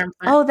 We're like, 100%.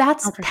 Oh,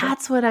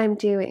 that's what I'm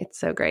doing. It's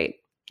so great.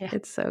 Yeah.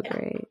 It's so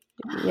great.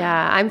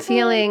 Yeah. I'm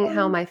feeling,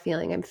 how am I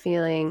feeling? I'm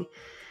feeling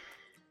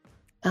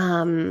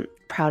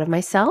proud of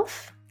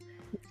myself.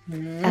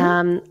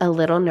 A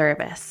little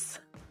nervous.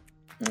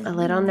 A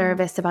little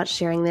nervous about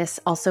sharing this.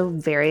 Also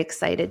very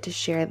excited to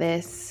share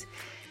this.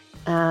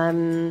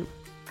 I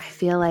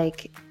feel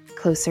like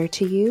closer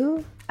to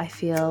you. I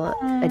feel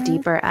a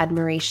deeper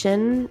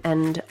admiration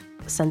and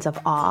sense of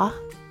awe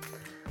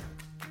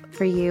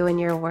for you and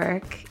your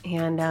work.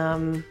 And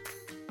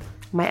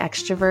my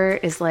extrovert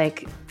is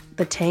like,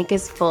 the tank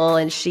is full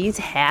and she's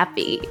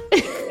happy.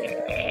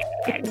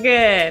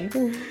 Good.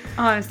 Oh,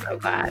 I'm so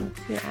glad.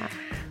 Yeah.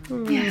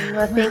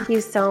 Well, thank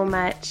you so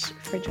much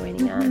for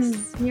joining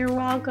us. You're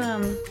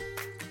welcome.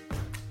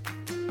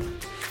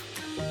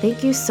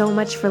 Thank you so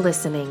much for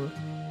listening.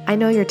 I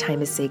know your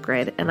time is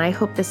sacred, and I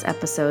hope this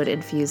episode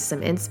infused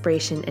some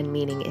inspiration and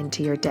meaning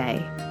into your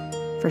day.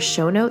 For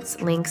show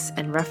notes, links,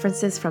 and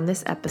references from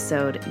this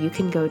episode, you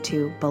can go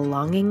to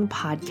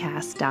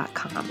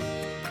belongingpodcast.com.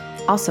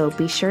 Also,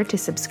 be sure to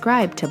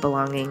subscribe to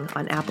Belonging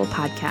on Apple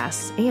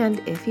Podcasts, and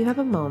if you have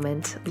a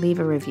moment, leave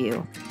a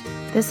review.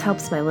 This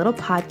helps my little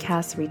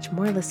podcast reach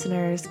more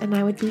listeners, and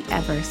I would be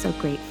ever so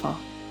grateful.